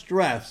have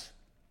stress,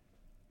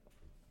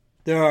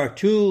 there are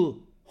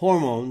two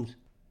hormones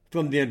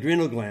from the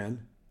adrenal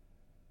gland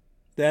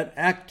that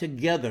act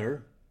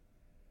together.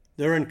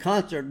 They're in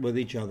concert with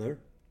each other.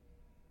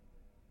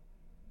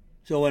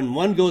 So when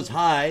one goes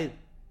high,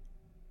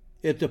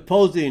 its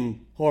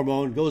opposing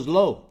hormone goes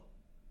low.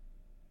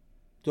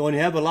 So when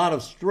you have a lot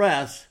of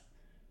stress,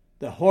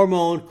 the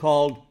hormone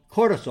called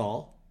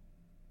cortisol,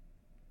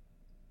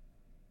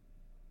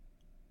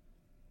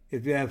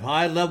 if you have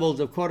high levels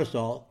of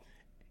cortisol,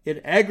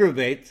 it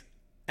aggravates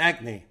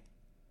acne.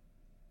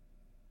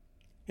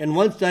 And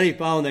one study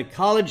found that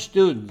college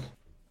students,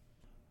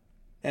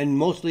 and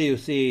mostly you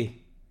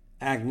see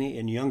acne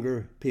in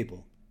younger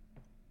people,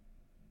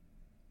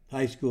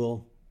 high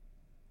school,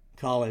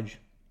 college,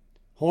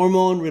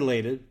 hormone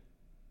related,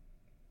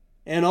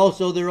 and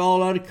also they're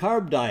all on a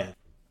carb diet,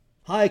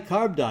 high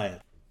carb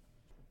diet,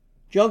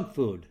 junk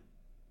food.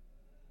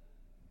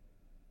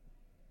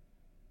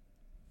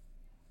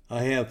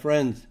 I have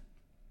friends,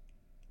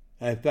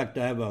 in fact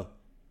I have an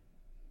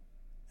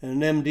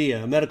MD,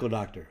 a medical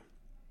doctor,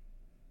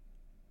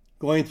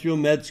 going through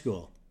med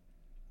school,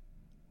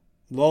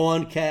 low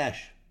on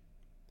cash,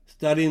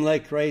 studying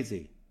like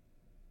crazy,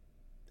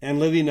 and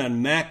living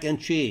on mac and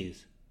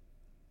cheese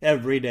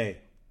every day.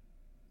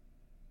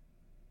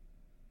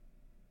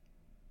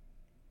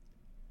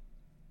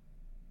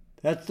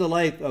 That's the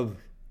life of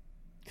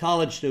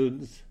college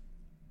students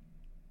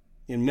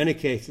in many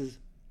cases,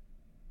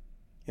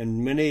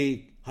 and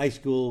many high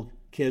school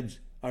kids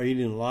are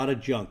eating a lot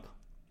of junk.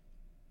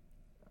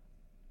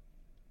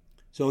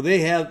 So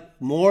they have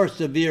more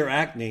severe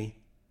acne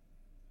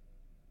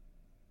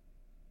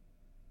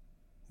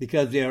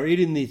because they are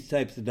eating these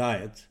types of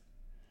diets,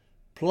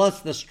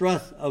 plus the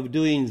stress of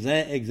doing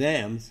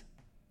exams,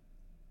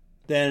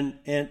 than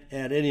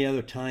at any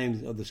other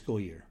times of the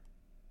school year.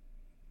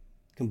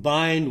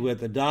 combined with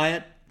the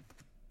diet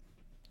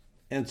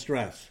and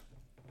stress.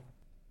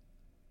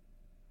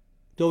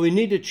 So we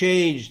need to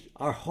change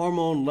our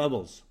hormone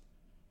levels.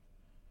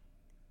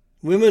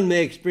 Women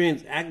may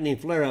experience acne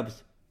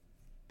flare-ups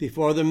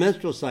before their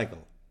menstrual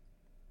cycle.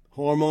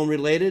 Hormone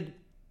related,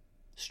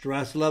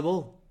 stress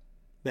level,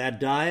 bad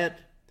diet,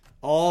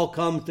 all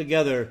comes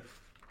together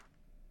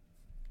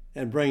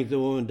and brings the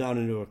woman down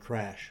into a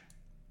crash.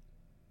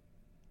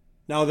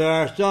 Now there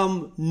are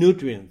some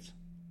nutrients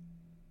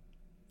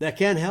that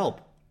can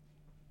help,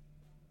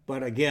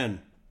 but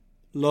again,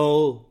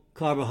 low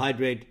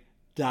carbohydrate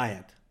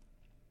diet.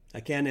 I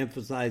can't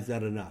emphasize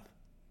that enough.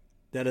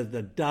 That is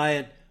the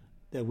diet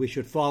that we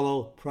should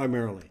follow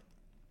primarily.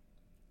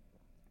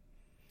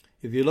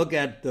 If you look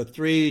at the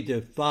 3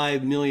 to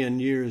 5 million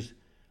years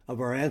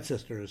of our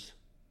ancestors,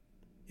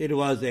 it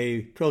was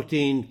a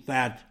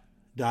protein-fat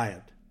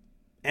diet.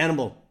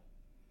 Animal.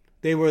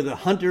 They were the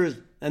hunters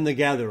and the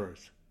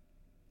gatherers.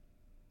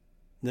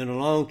 Then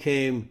along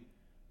came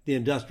the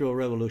Industrial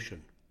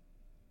Revolution.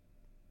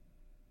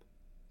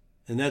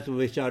 And that's when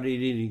we started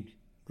eating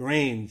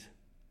grains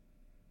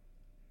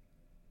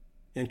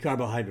and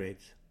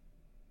carbohydrates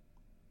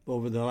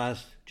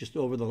just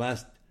over the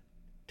last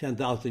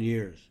 10,000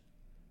 years.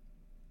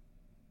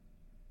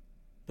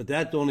 But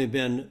that's only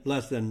been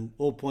less than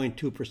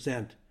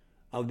 0.2%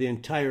 of the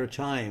entire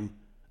time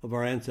of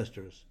our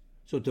ancestors.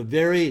 So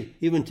it's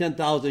even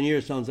 10,000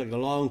 years sounds like a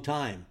long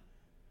time.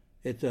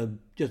 It's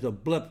just a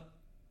blip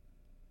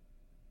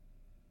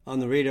on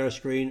the radar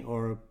screen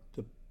or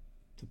the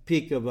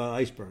peak of an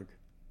iceberg,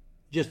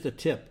 just the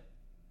tip.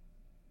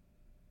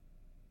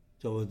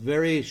 So a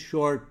very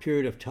short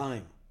period of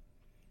time.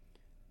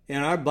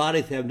 And our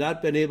bodies have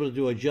not been able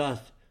to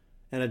adjust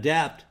and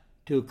adapt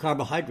to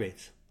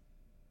carbohydrates.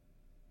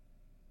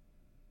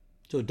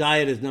 So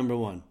diet is number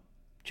one.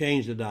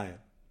 Change the diet.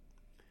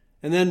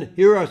 And then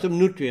here are some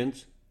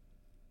nutrients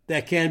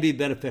that can be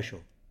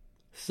beneficial.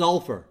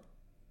 Sulfur.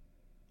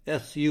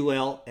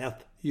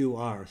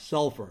 S-U-L-F-U-R.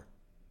 Sulfur.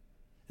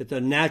 It's a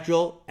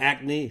natural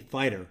acne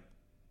fighter.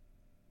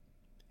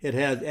 It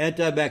has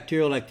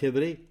antibacterial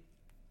activity,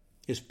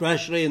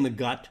 especially in the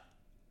gut,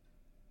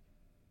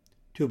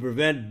 to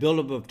prevent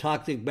buildup of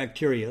toxic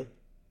bacteria.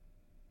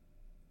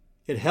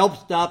 It helps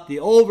stop the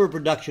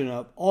overproduction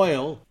of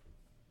oil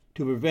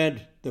to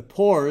prevent the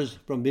pores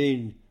from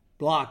being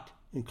blocked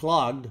and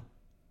clogged.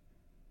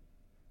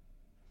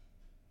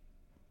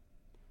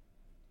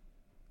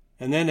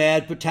 And then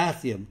add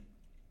potassium,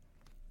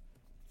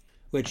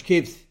 which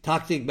keeps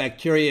toxic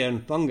bacteria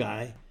and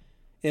fungi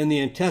in the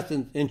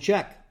intestines in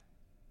check,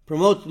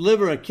 promotes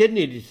liver and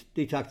kidney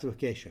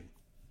detoxification.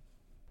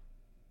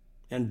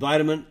 And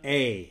vitamin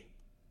A.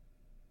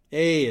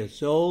 A is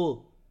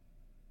so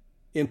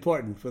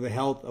important for the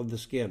health of the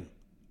skin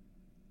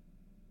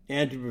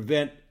and to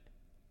prevent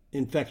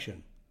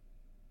infection.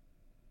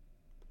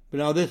 But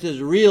now this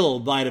is real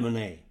vitamin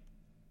A,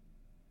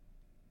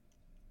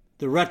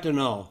 the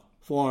retinol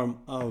form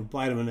of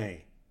vitamin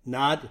A,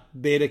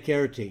 not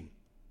beta-carotene.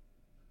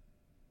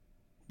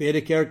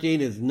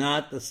 Beta-carotene is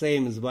not the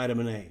same as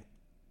vitamin A.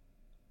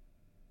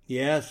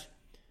 Yes,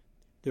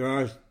 there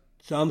are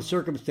some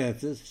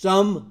circumstances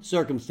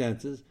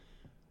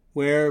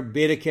where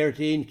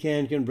beta-carotene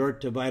can convert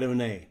to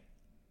vitamin A.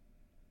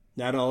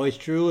 Not always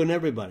true in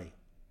everybody.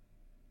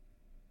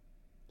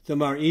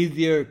 Some are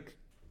easier,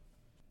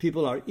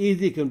 people are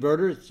easy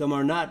converters, some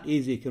are not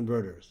easy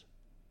converters.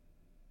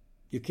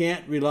 You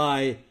can't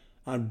rely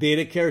on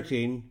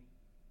beta-carotene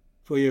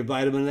for your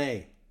vitamin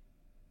A.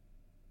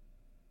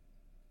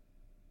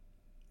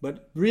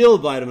 But real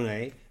vitamin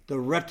A, the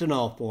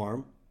retinol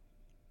form,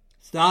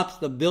 stops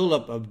the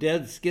buildup of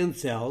dead skin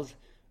cells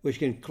which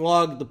can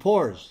clog the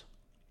pores.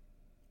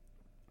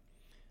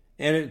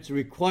 And it's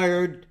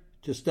required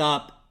to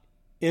stop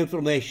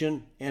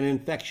inflammation and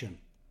infection,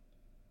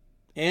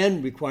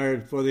 and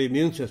required for the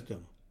immune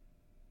system,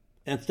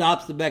 and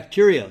stops the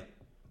bacteria,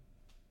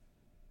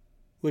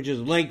 which is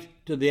linked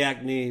to the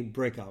acne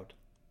breakout.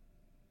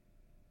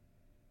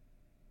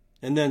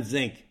 And then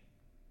zinc.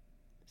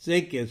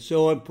 Zinc is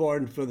so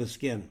important for the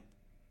skin.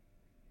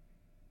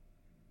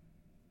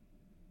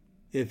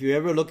 If you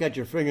ever look at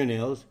your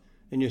fingernails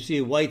and you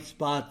see white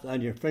spots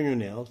on your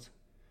fingernails,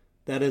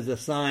 that is a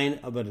sign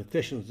of a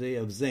deficiency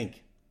of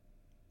zinc.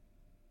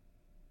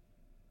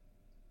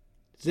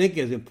 Zinc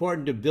is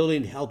important to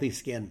building healthy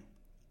skin.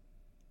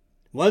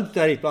 One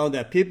study found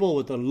that people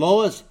with the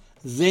lowest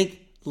zinc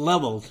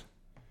levels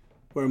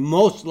were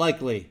most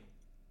likely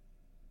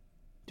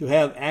to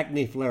have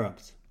acne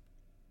flare-ups.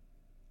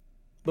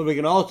 But we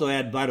can also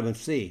add vitamin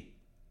C,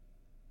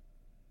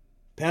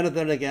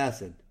 pantothenic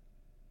acid,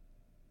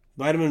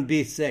 vitamin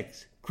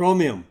B6,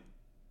 chromium,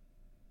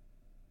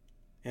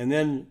 and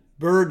then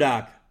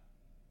burdock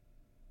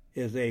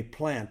is a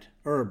plant,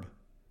 herb,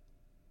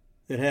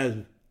 that has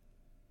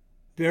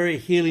very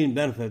healing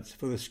benefits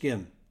for the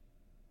skin.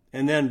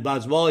 And then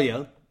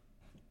boswellia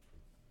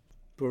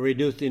for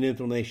reducing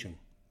inflammation.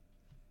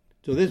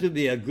 So this would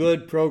be a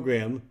good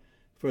program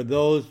for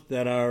those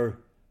that are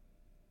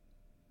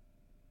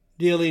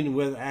dealing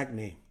with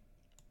acne.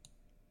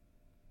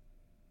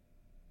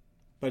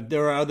 But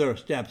there are other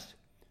steps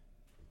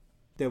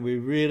that we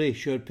really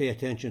should pay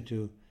attention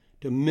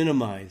to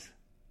minimize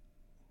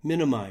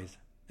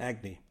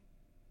acne.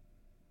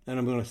 And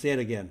I'm going to say it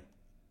again.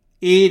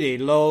 Eat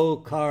a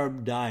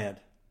low-carb diet.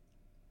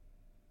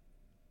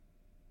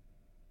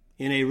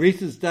 In a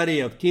recent study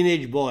of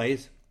teenage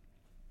boys,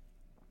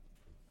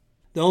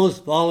 those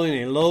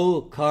following a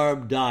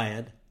low-carb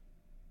diet,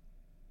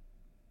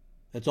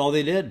 that's all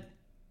they did.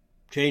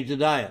 Change the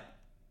diet.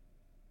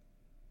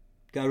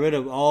 Got rid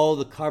of all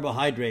the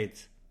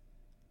carbohydrates,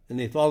 and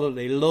they followed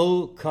a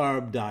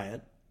low-carb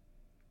diet.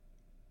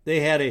 They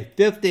had a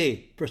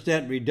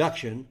 50%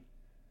 reduction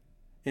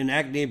in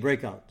acne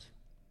breakouts.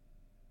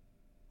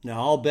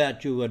 Now, I'll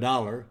bet you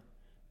 $1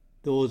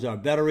 those are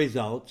better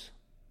results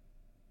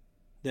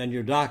than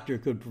your doctor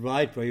could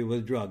provide for you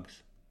with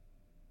drugs.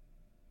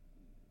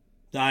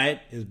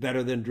 Diet is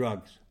better than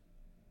drugs.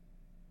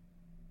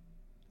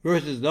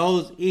 Versus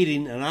those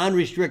eating an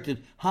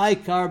unrestricted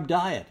high-carb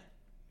diet.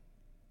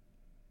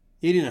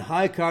 Eating a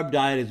high-carb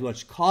diet is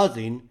what's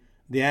causing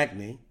the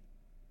acne.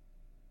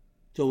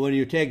 So when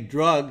you take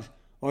drugs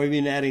or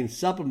even adding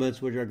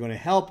supplements which are going to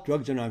help,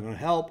 drugs are not going to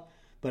help,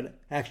 but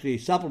actually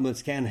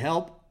supplements can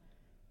help,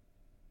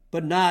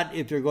 but not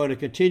if you're going to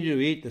continue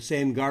to eat the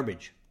same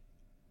garbage.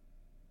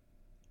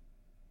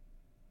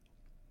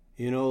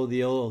 You know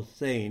the old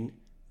saying,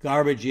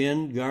 garbage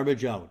in,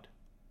 garbage out.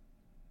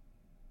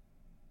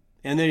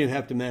 And then you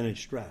have to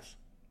manage stress.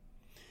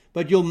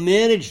 But you'll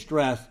manage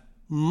stress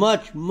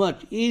much,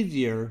 much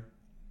easier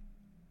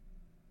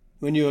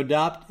when you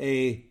adopt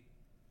a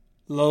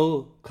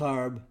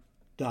low-carb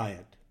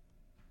diet.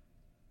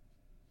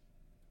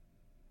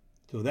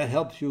 So that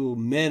helps you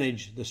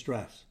manage the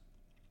stress.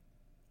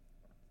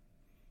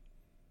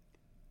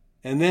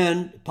 And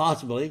then,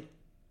 possibly,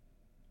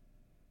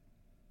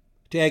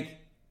 take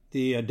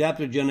the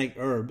adaptogenic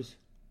herbs,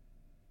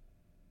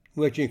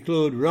 which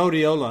include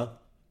rhodiola,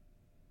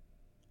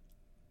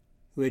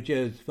 which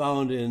is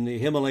found in the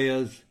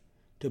Himalayas,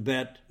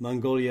 Tibet,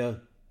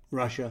 Mongolia,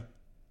 Russia,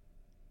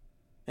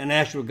 and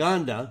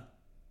ashwagandha,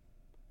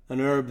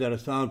 an herb that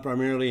is found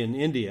primarily in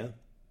India,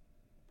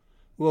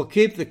 will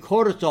keep the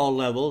cortisol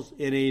levels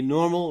in a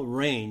normal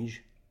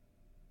range.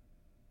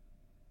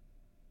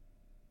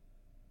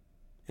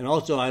 And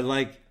also I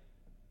like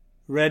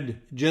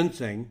red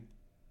ginseng,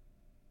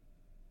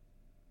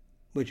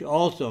 which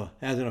also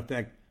has an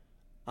effect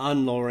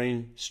on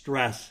lowering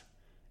stress,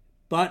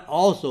 but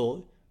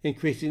also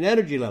increasing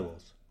energy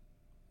levels.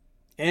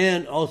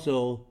 And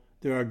also,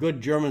 there are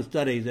good German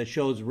studies that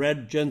shows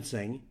red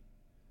ginseng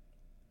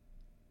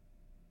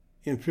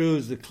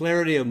improves the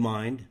clarity of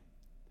mind,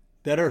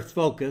 better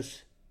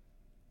focus,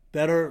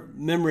 better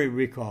memory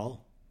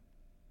recall,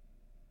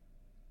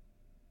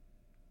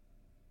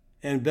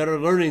 and better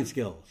learning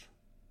skills.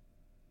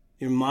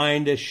 Your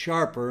mind is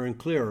sharper and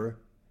clearer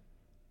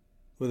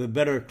with a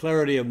better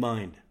clarity of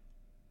mind.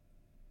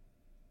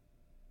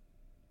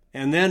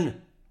 And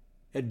then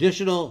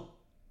additional,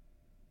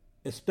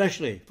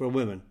 especially for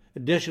women,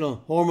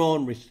 additional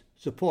hormone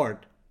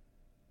support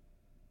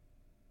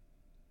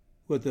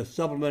with a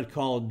supplement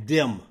called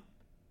DIM,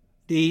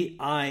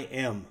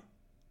 D-I-M.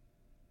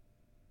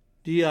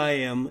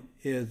 DIM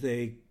is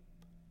a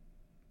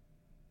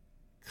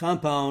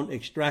compound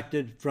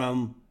extracted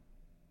from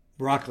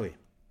broccoli.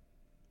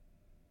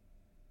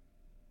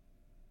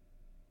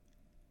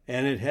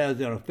 And it has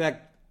an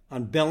effect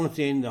on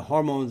balancing the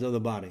hormones of the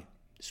body,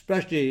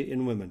 especially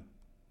in women.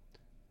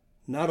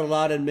 Not a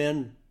lot in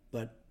men,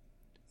 but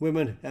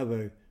women have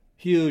a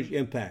huge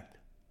impact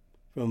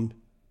from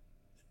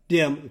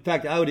DIM. In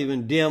fact, I would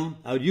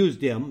use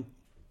DIM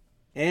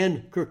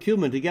and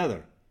curcumin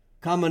together.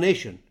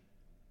 Combination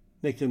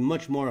makes them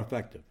much more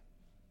effective.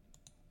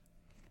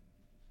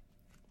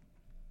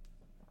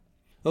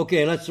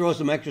 Okay, let's throw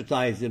some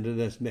exercise into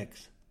this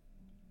mix.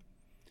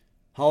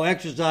 How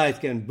exercise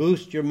can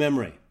boost your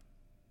memory.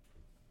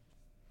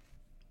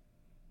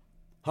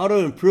 How to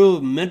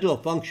improve mental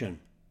function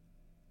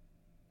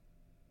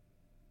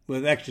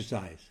with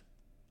exercise,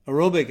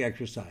 aerobic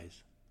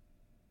exercise.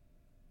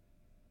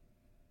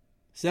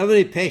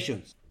 70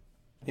 patients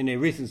in a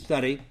recent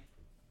study,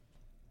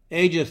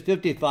 ages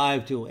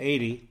 55 to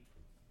 80,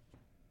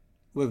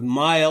 with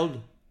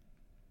mild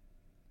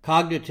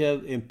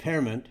cognitive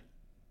impairment,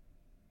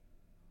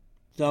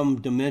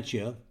 some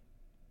dementia,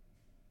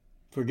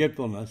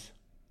 forgetfulness,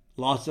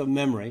 loss of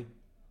memory,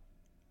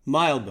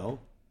 mild though.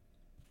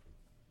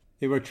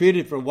 They were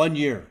treated for 1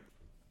 year.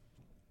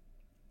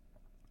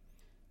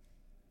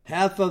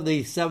 Half of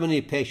the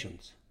 70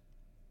 patients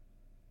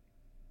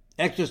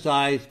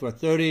exercised for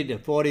 30 to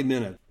 40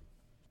 minutes,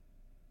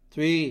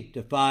 3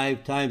 to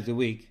 5 times a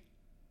week,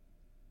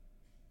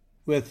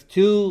 with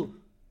 2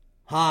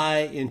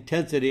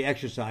 high-intensity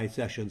exercise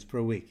sessions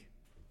per week.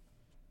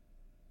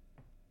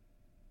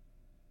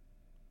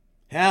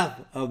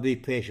 Half of the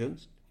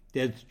patients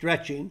did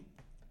stretching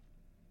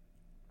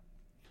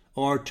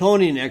or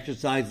toning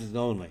exercises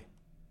only.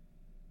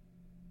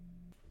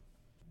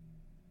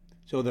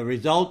 So the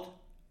result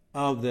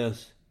of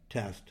this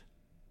test,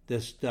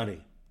 this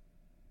study,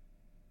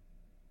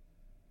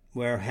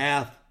 where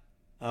half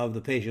of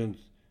the patients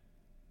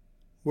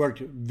worked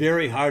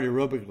very hard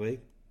aerobically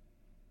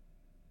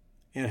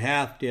and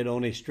half did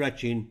only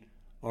stretching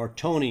or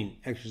toning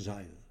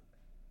exercises.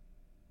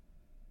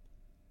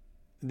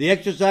 The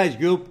exercise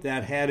group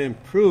that had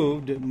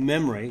improved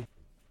memory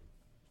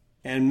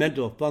and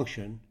mental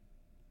function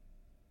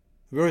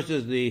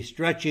versus the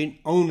stretching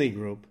only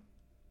group,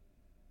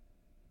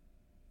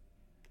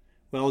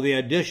 well, the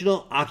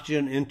additional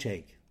oxygen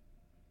intake,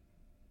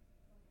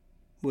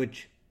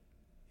 which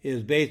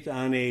is based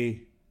on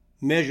a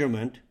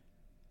measurement,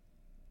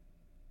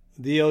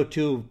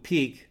 VO2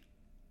 peak,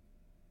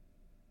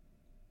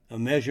 a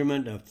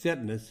measurement of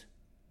fitness,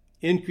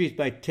 increased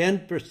by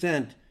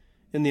 10%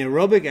 in the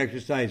aerobic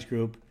exercise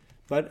group,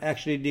 but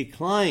actually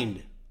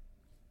declined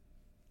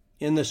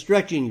in the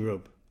stretching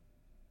group.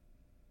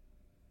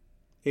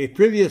 A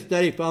previous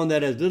study found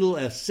that as little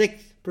as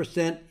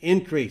 6%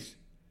 increase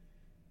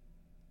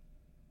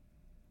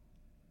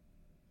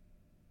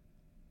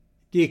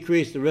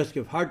decreased the risk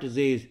of heart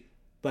disease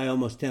by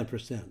almost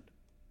 10%.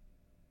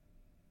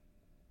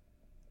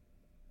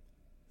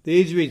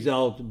 These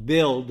results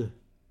build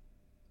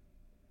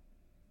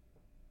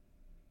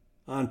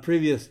on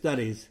previous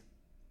studies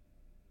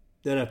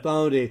that have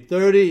found a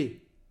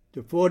 30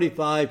 to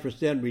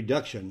 45%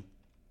 reduction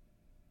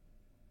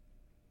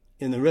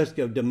in the risk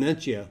of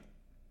dementia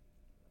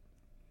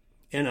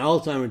and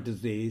Alzheimer's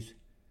disease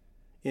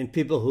in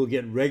people who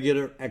get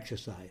regular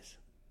exercise.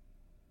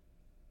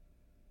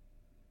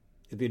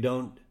 If you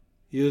don't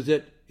use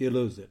it, you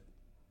lose it.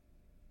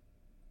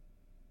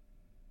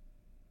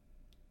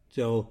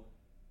 So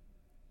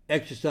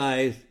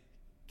exercise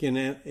can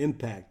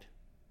impact,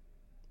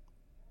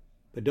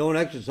 but don't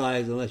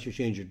exercise unless you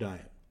change your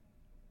diet.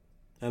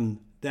 I'm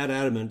that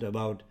adamant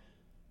about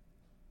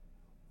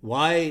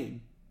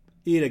why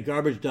eat a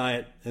garbage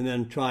diet and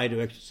then try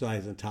to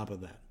exercise on top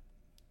of that.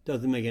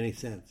 Doesn't make any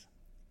sense.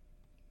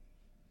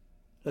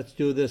 Let's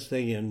do this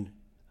thing in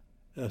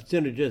a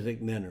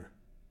synergistic manner.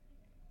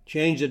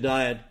 Change the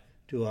diet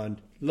to a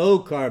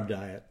low-carb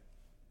diet,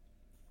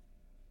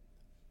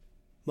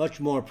 much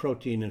more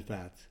protein and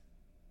fats,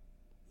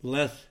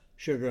 less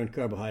sugar and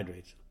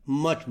carbohydrates,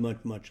 much, much,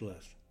 much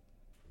less.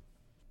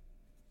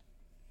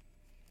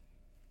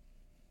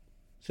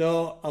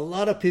 So a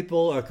lot of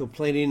people are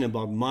complaining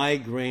about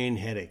migraine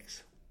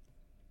headaches.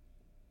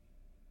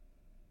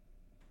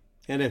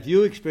 And if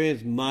you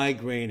experience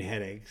migraine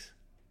headaches,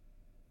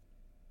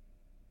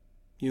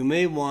 you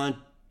may want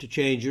to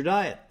change your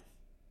diet.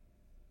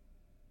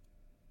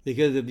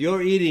 Because if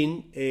you're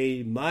eating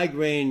a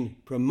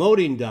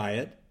migraine-promoting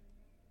diet,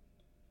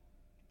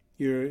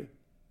 you're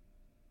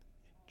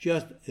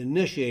just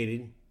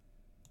initiating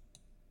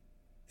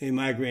a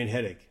migraine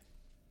headache.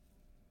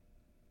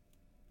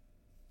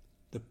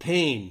 The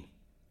pain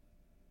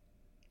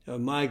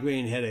of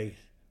migraine headaches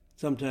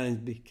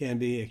sometimes can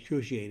be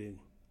excruciating.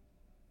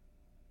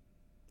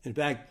 In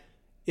fact,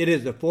 it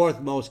is the fourth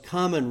most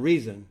common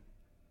reason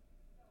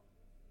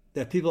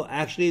that people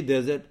actually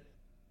visit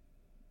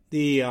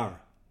the ER,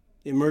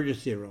 the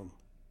emergency room.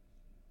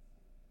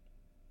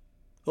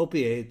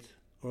 Opioids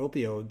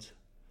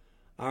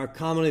are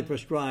commonly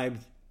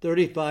prescribed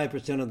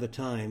 35% of the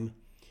time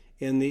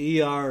in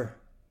the ER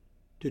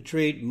to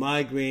treat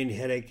migraine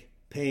headache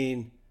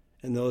pain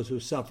and those who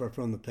suffer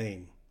from the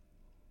pain.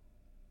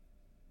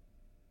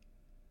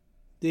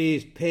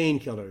 These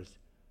painkillers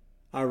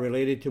are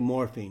related to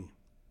morphine,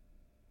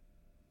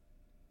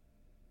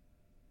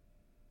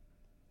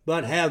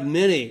 but have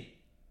many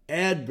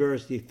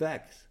adverse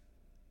effects,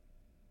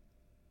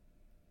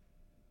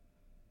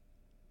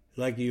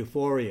 like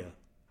euphoria,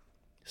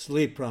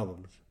 sleep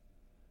problems,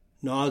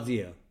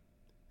 nausea,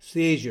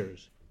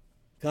 seizures,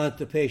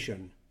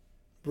 constipation,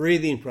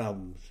 breathing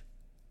problems,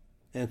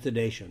 and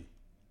sedation,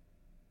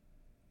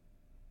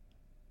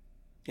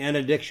 and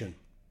addiction.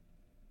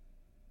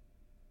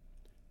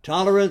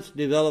 Tolerance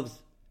develops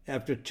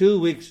after 2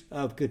 weeks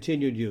of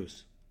continued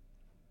use,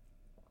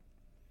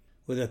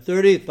 with a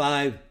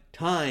 35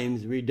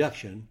 times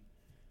reduction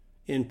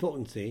in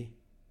potency.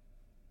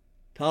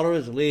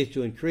 Tolerance leads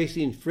to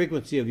increasing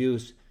frequency of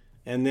use,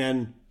 and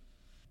then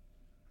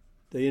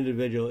the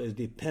individual is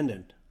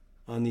dependent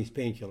on these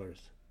painkillers.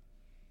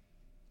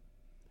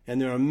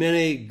 And there are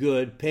many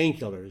good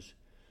painkillers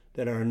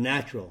that are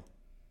natural,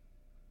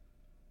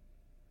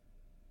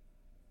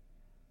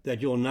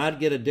 that you will not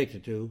get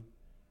addicted to,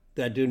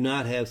 that do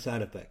not have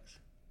side effects.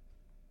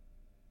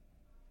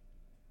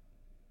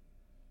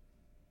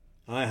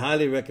 I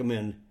highly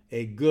recommend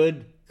a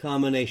good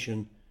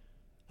combination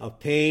of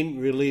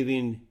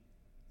pain-relieving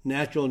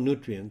natural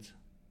nutrients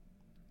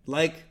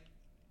like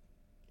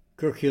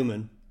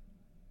curcumin,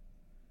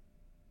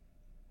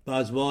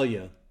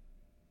 boswellia,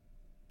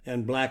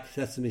 and black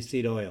sesame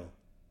seed oil.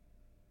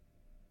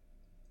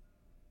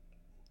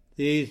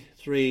 These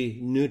three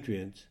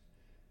nutrients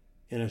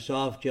in a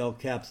soft gel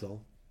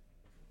capsule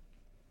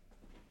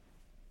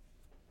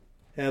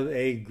have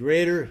a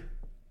greater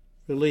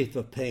relief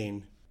of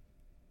pain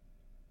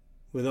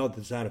without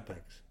the side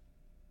effects.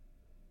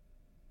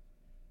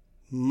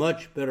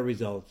 Much better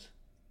results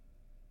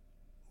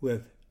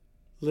with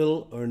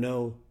little or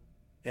no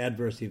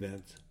adverse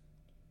events.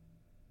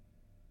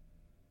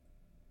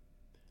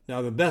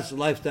 Now, the best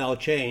lifestyle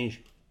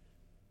change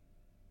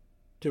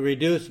to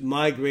reduce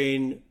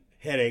migraine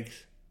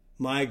headaches,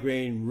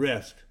 migraine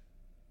risk,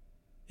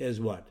 is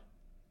what?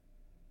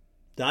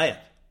 Diet.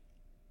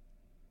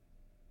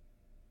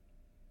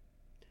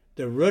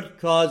 The root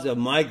cause of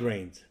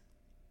migraines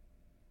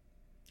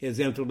is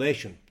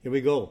inflammation. Here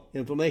we go.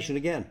 Inflammation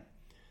again.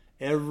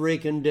 Every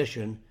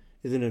condition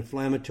is an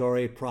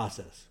inflammatory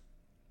process.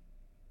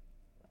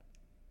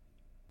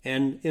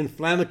 And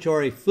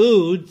inflammatory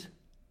foods,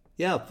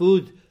 there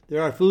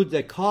are foods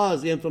that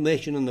cause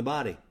inflammation in the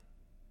body.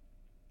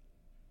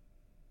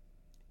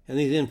 And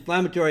these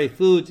inflammatory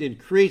foods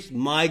increase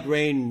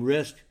migraine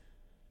risk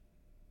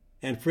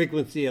and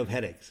frequency of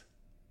headaches.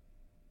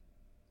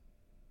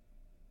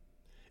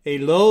 A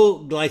low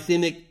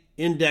glycemic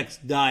index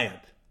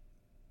diet,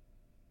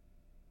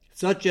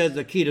 such as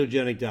the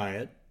ketogenic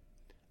diet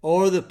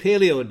or the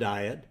paleo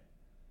diet,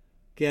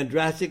 can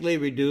drastically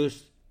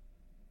reduce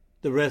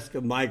the risk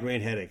of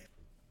migraine headaches.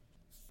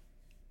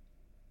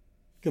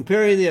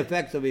 Comparing the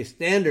effects of a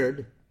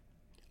standard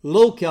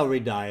low-calorie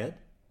diet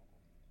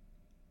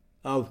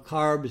of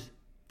carbs,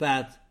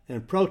 fats,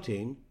 and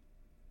protein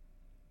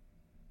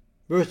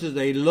versus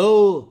a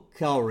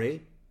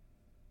low-calorie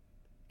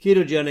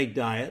ketogenic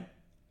diet,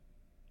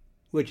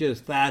 which is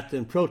fats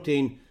and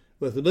protein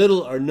with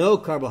little or no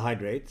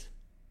carbohydrates,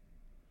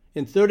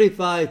 in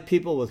 35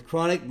 people with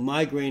chronic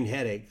migraine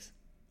headaches,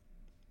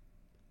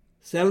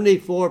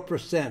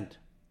 74%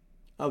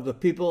 of the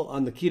people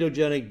on the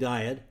ketogenic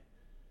diet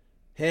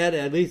had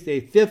at least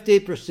a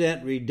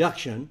 50%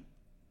 reduction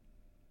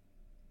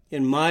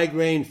in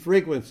migraine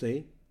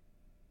frequency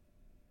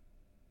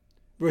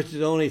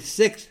versus only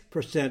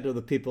 6% of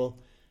the people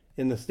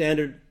in the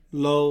standard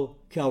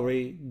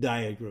low-calorie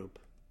diet group.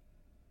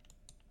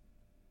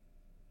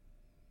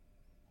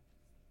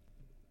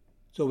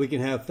 So we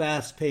can have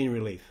fast pain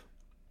relief.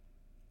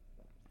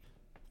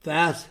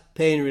 Fast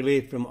pain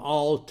relief from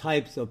all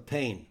types of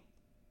pain.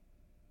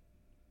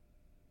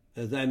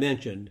 As I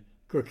mentioned,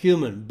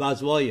 curcumin,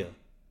 boswellia,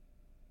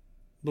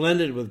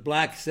 blended with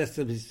black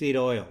sesame seed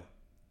oil.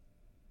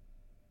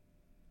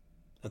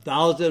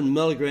 1,000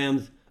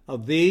 milligrams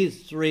of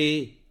these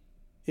 3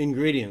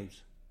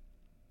 ingredients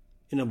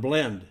in a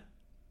blend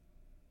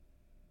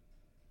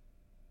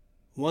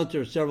once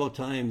or several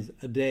times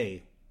a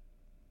day,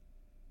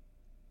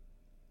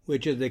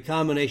 which is a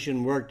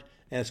combination worked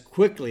as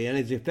quickly and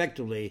as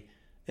effectively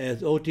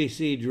as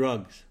OTC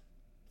drugs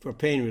for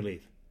pain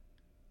relief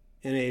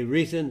in a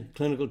recent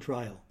clinical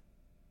trial.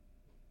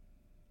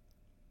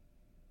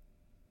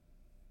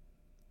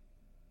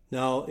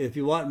 Now, if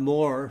you want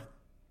more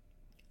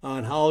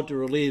on how to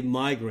relieve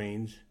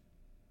migraines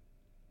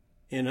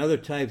and other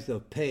types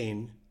of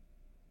pain,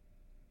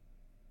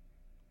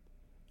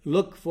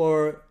 look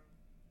for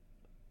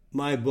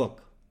my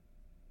book.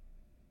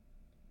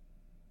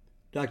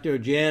 Dr.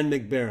 Jan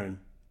McBaron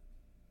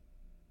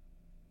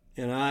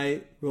and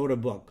I wrote a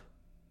book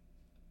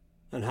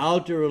on how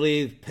to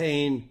relieve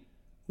pain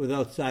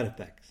without side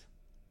effects.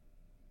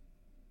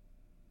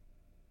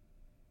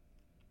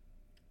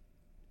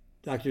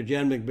 Dr.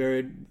 Jan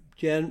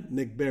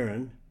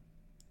McBaron,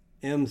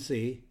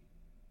 M.C.,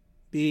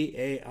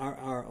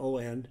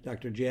 B-A-R-R-O-N,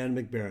 Dr. Jan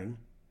McBaron,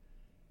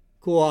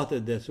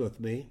 co-authored this with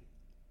me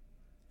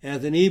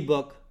as an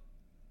ebook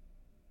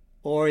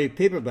or a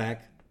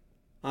paperback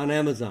on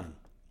Amazon.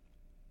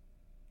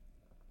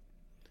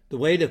 The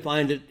way to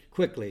find it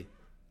quickly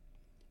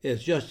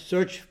is just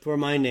search for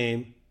my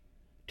name,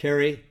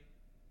 Terry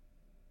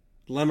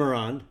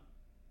Lemerond.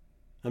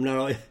 I'm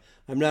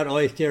not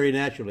always Terry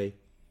naturally.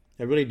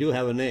 I really do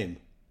have a name.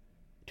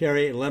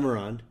 Terry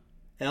Lemerond,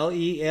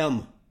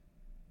 Lemerond.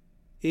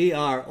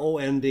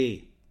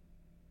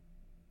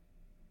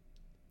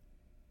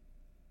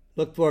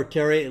 Look for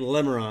Terry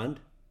Lemerond,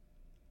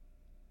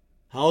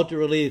 How to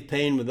Relieve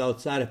Pain Without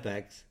Side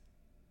Effects,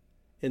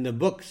 in the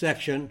book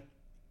section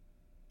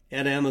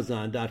at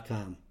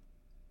Amazon.com.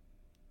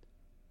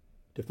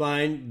 To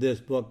find this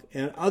book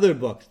and other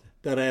books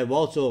that I have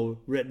also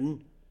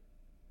written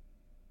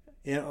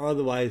and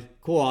otherwise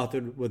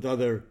co-authored with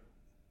other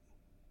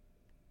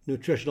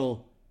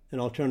nutritional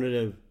and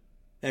alternative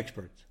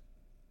experts.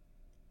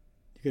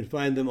 You can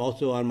find them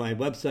also on my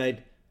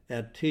website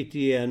at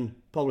TTN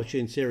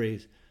Publishing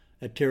Series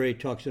at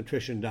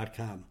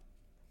terrytalksnutrition.com.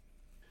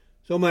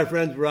 So, my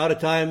friends, we're out of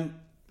time,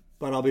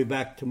 but I'll be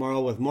back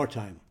tomorrow with more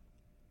time.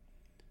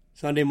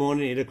 Sunday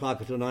morning, 8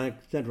 o'clock until 9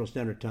 Central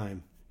Standard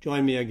Time.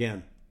 Join me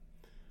again.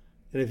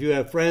 And if you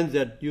have friends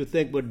that you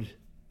think would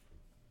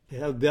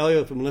have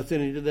value from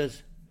listening to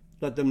this,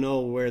 let them know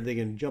where they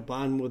can jump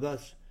on with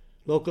us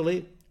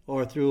locally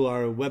or through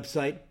our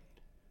website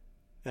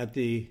at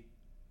the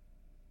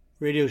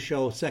radio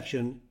show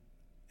section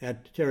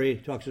at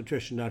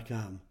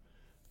terrytalksnutrition.com.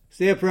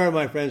 Say a prayer,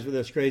 my friends, for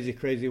this crazy,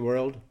 crazy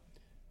world.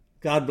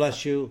 God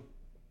bless you,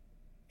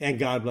 and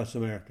God bless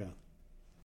America.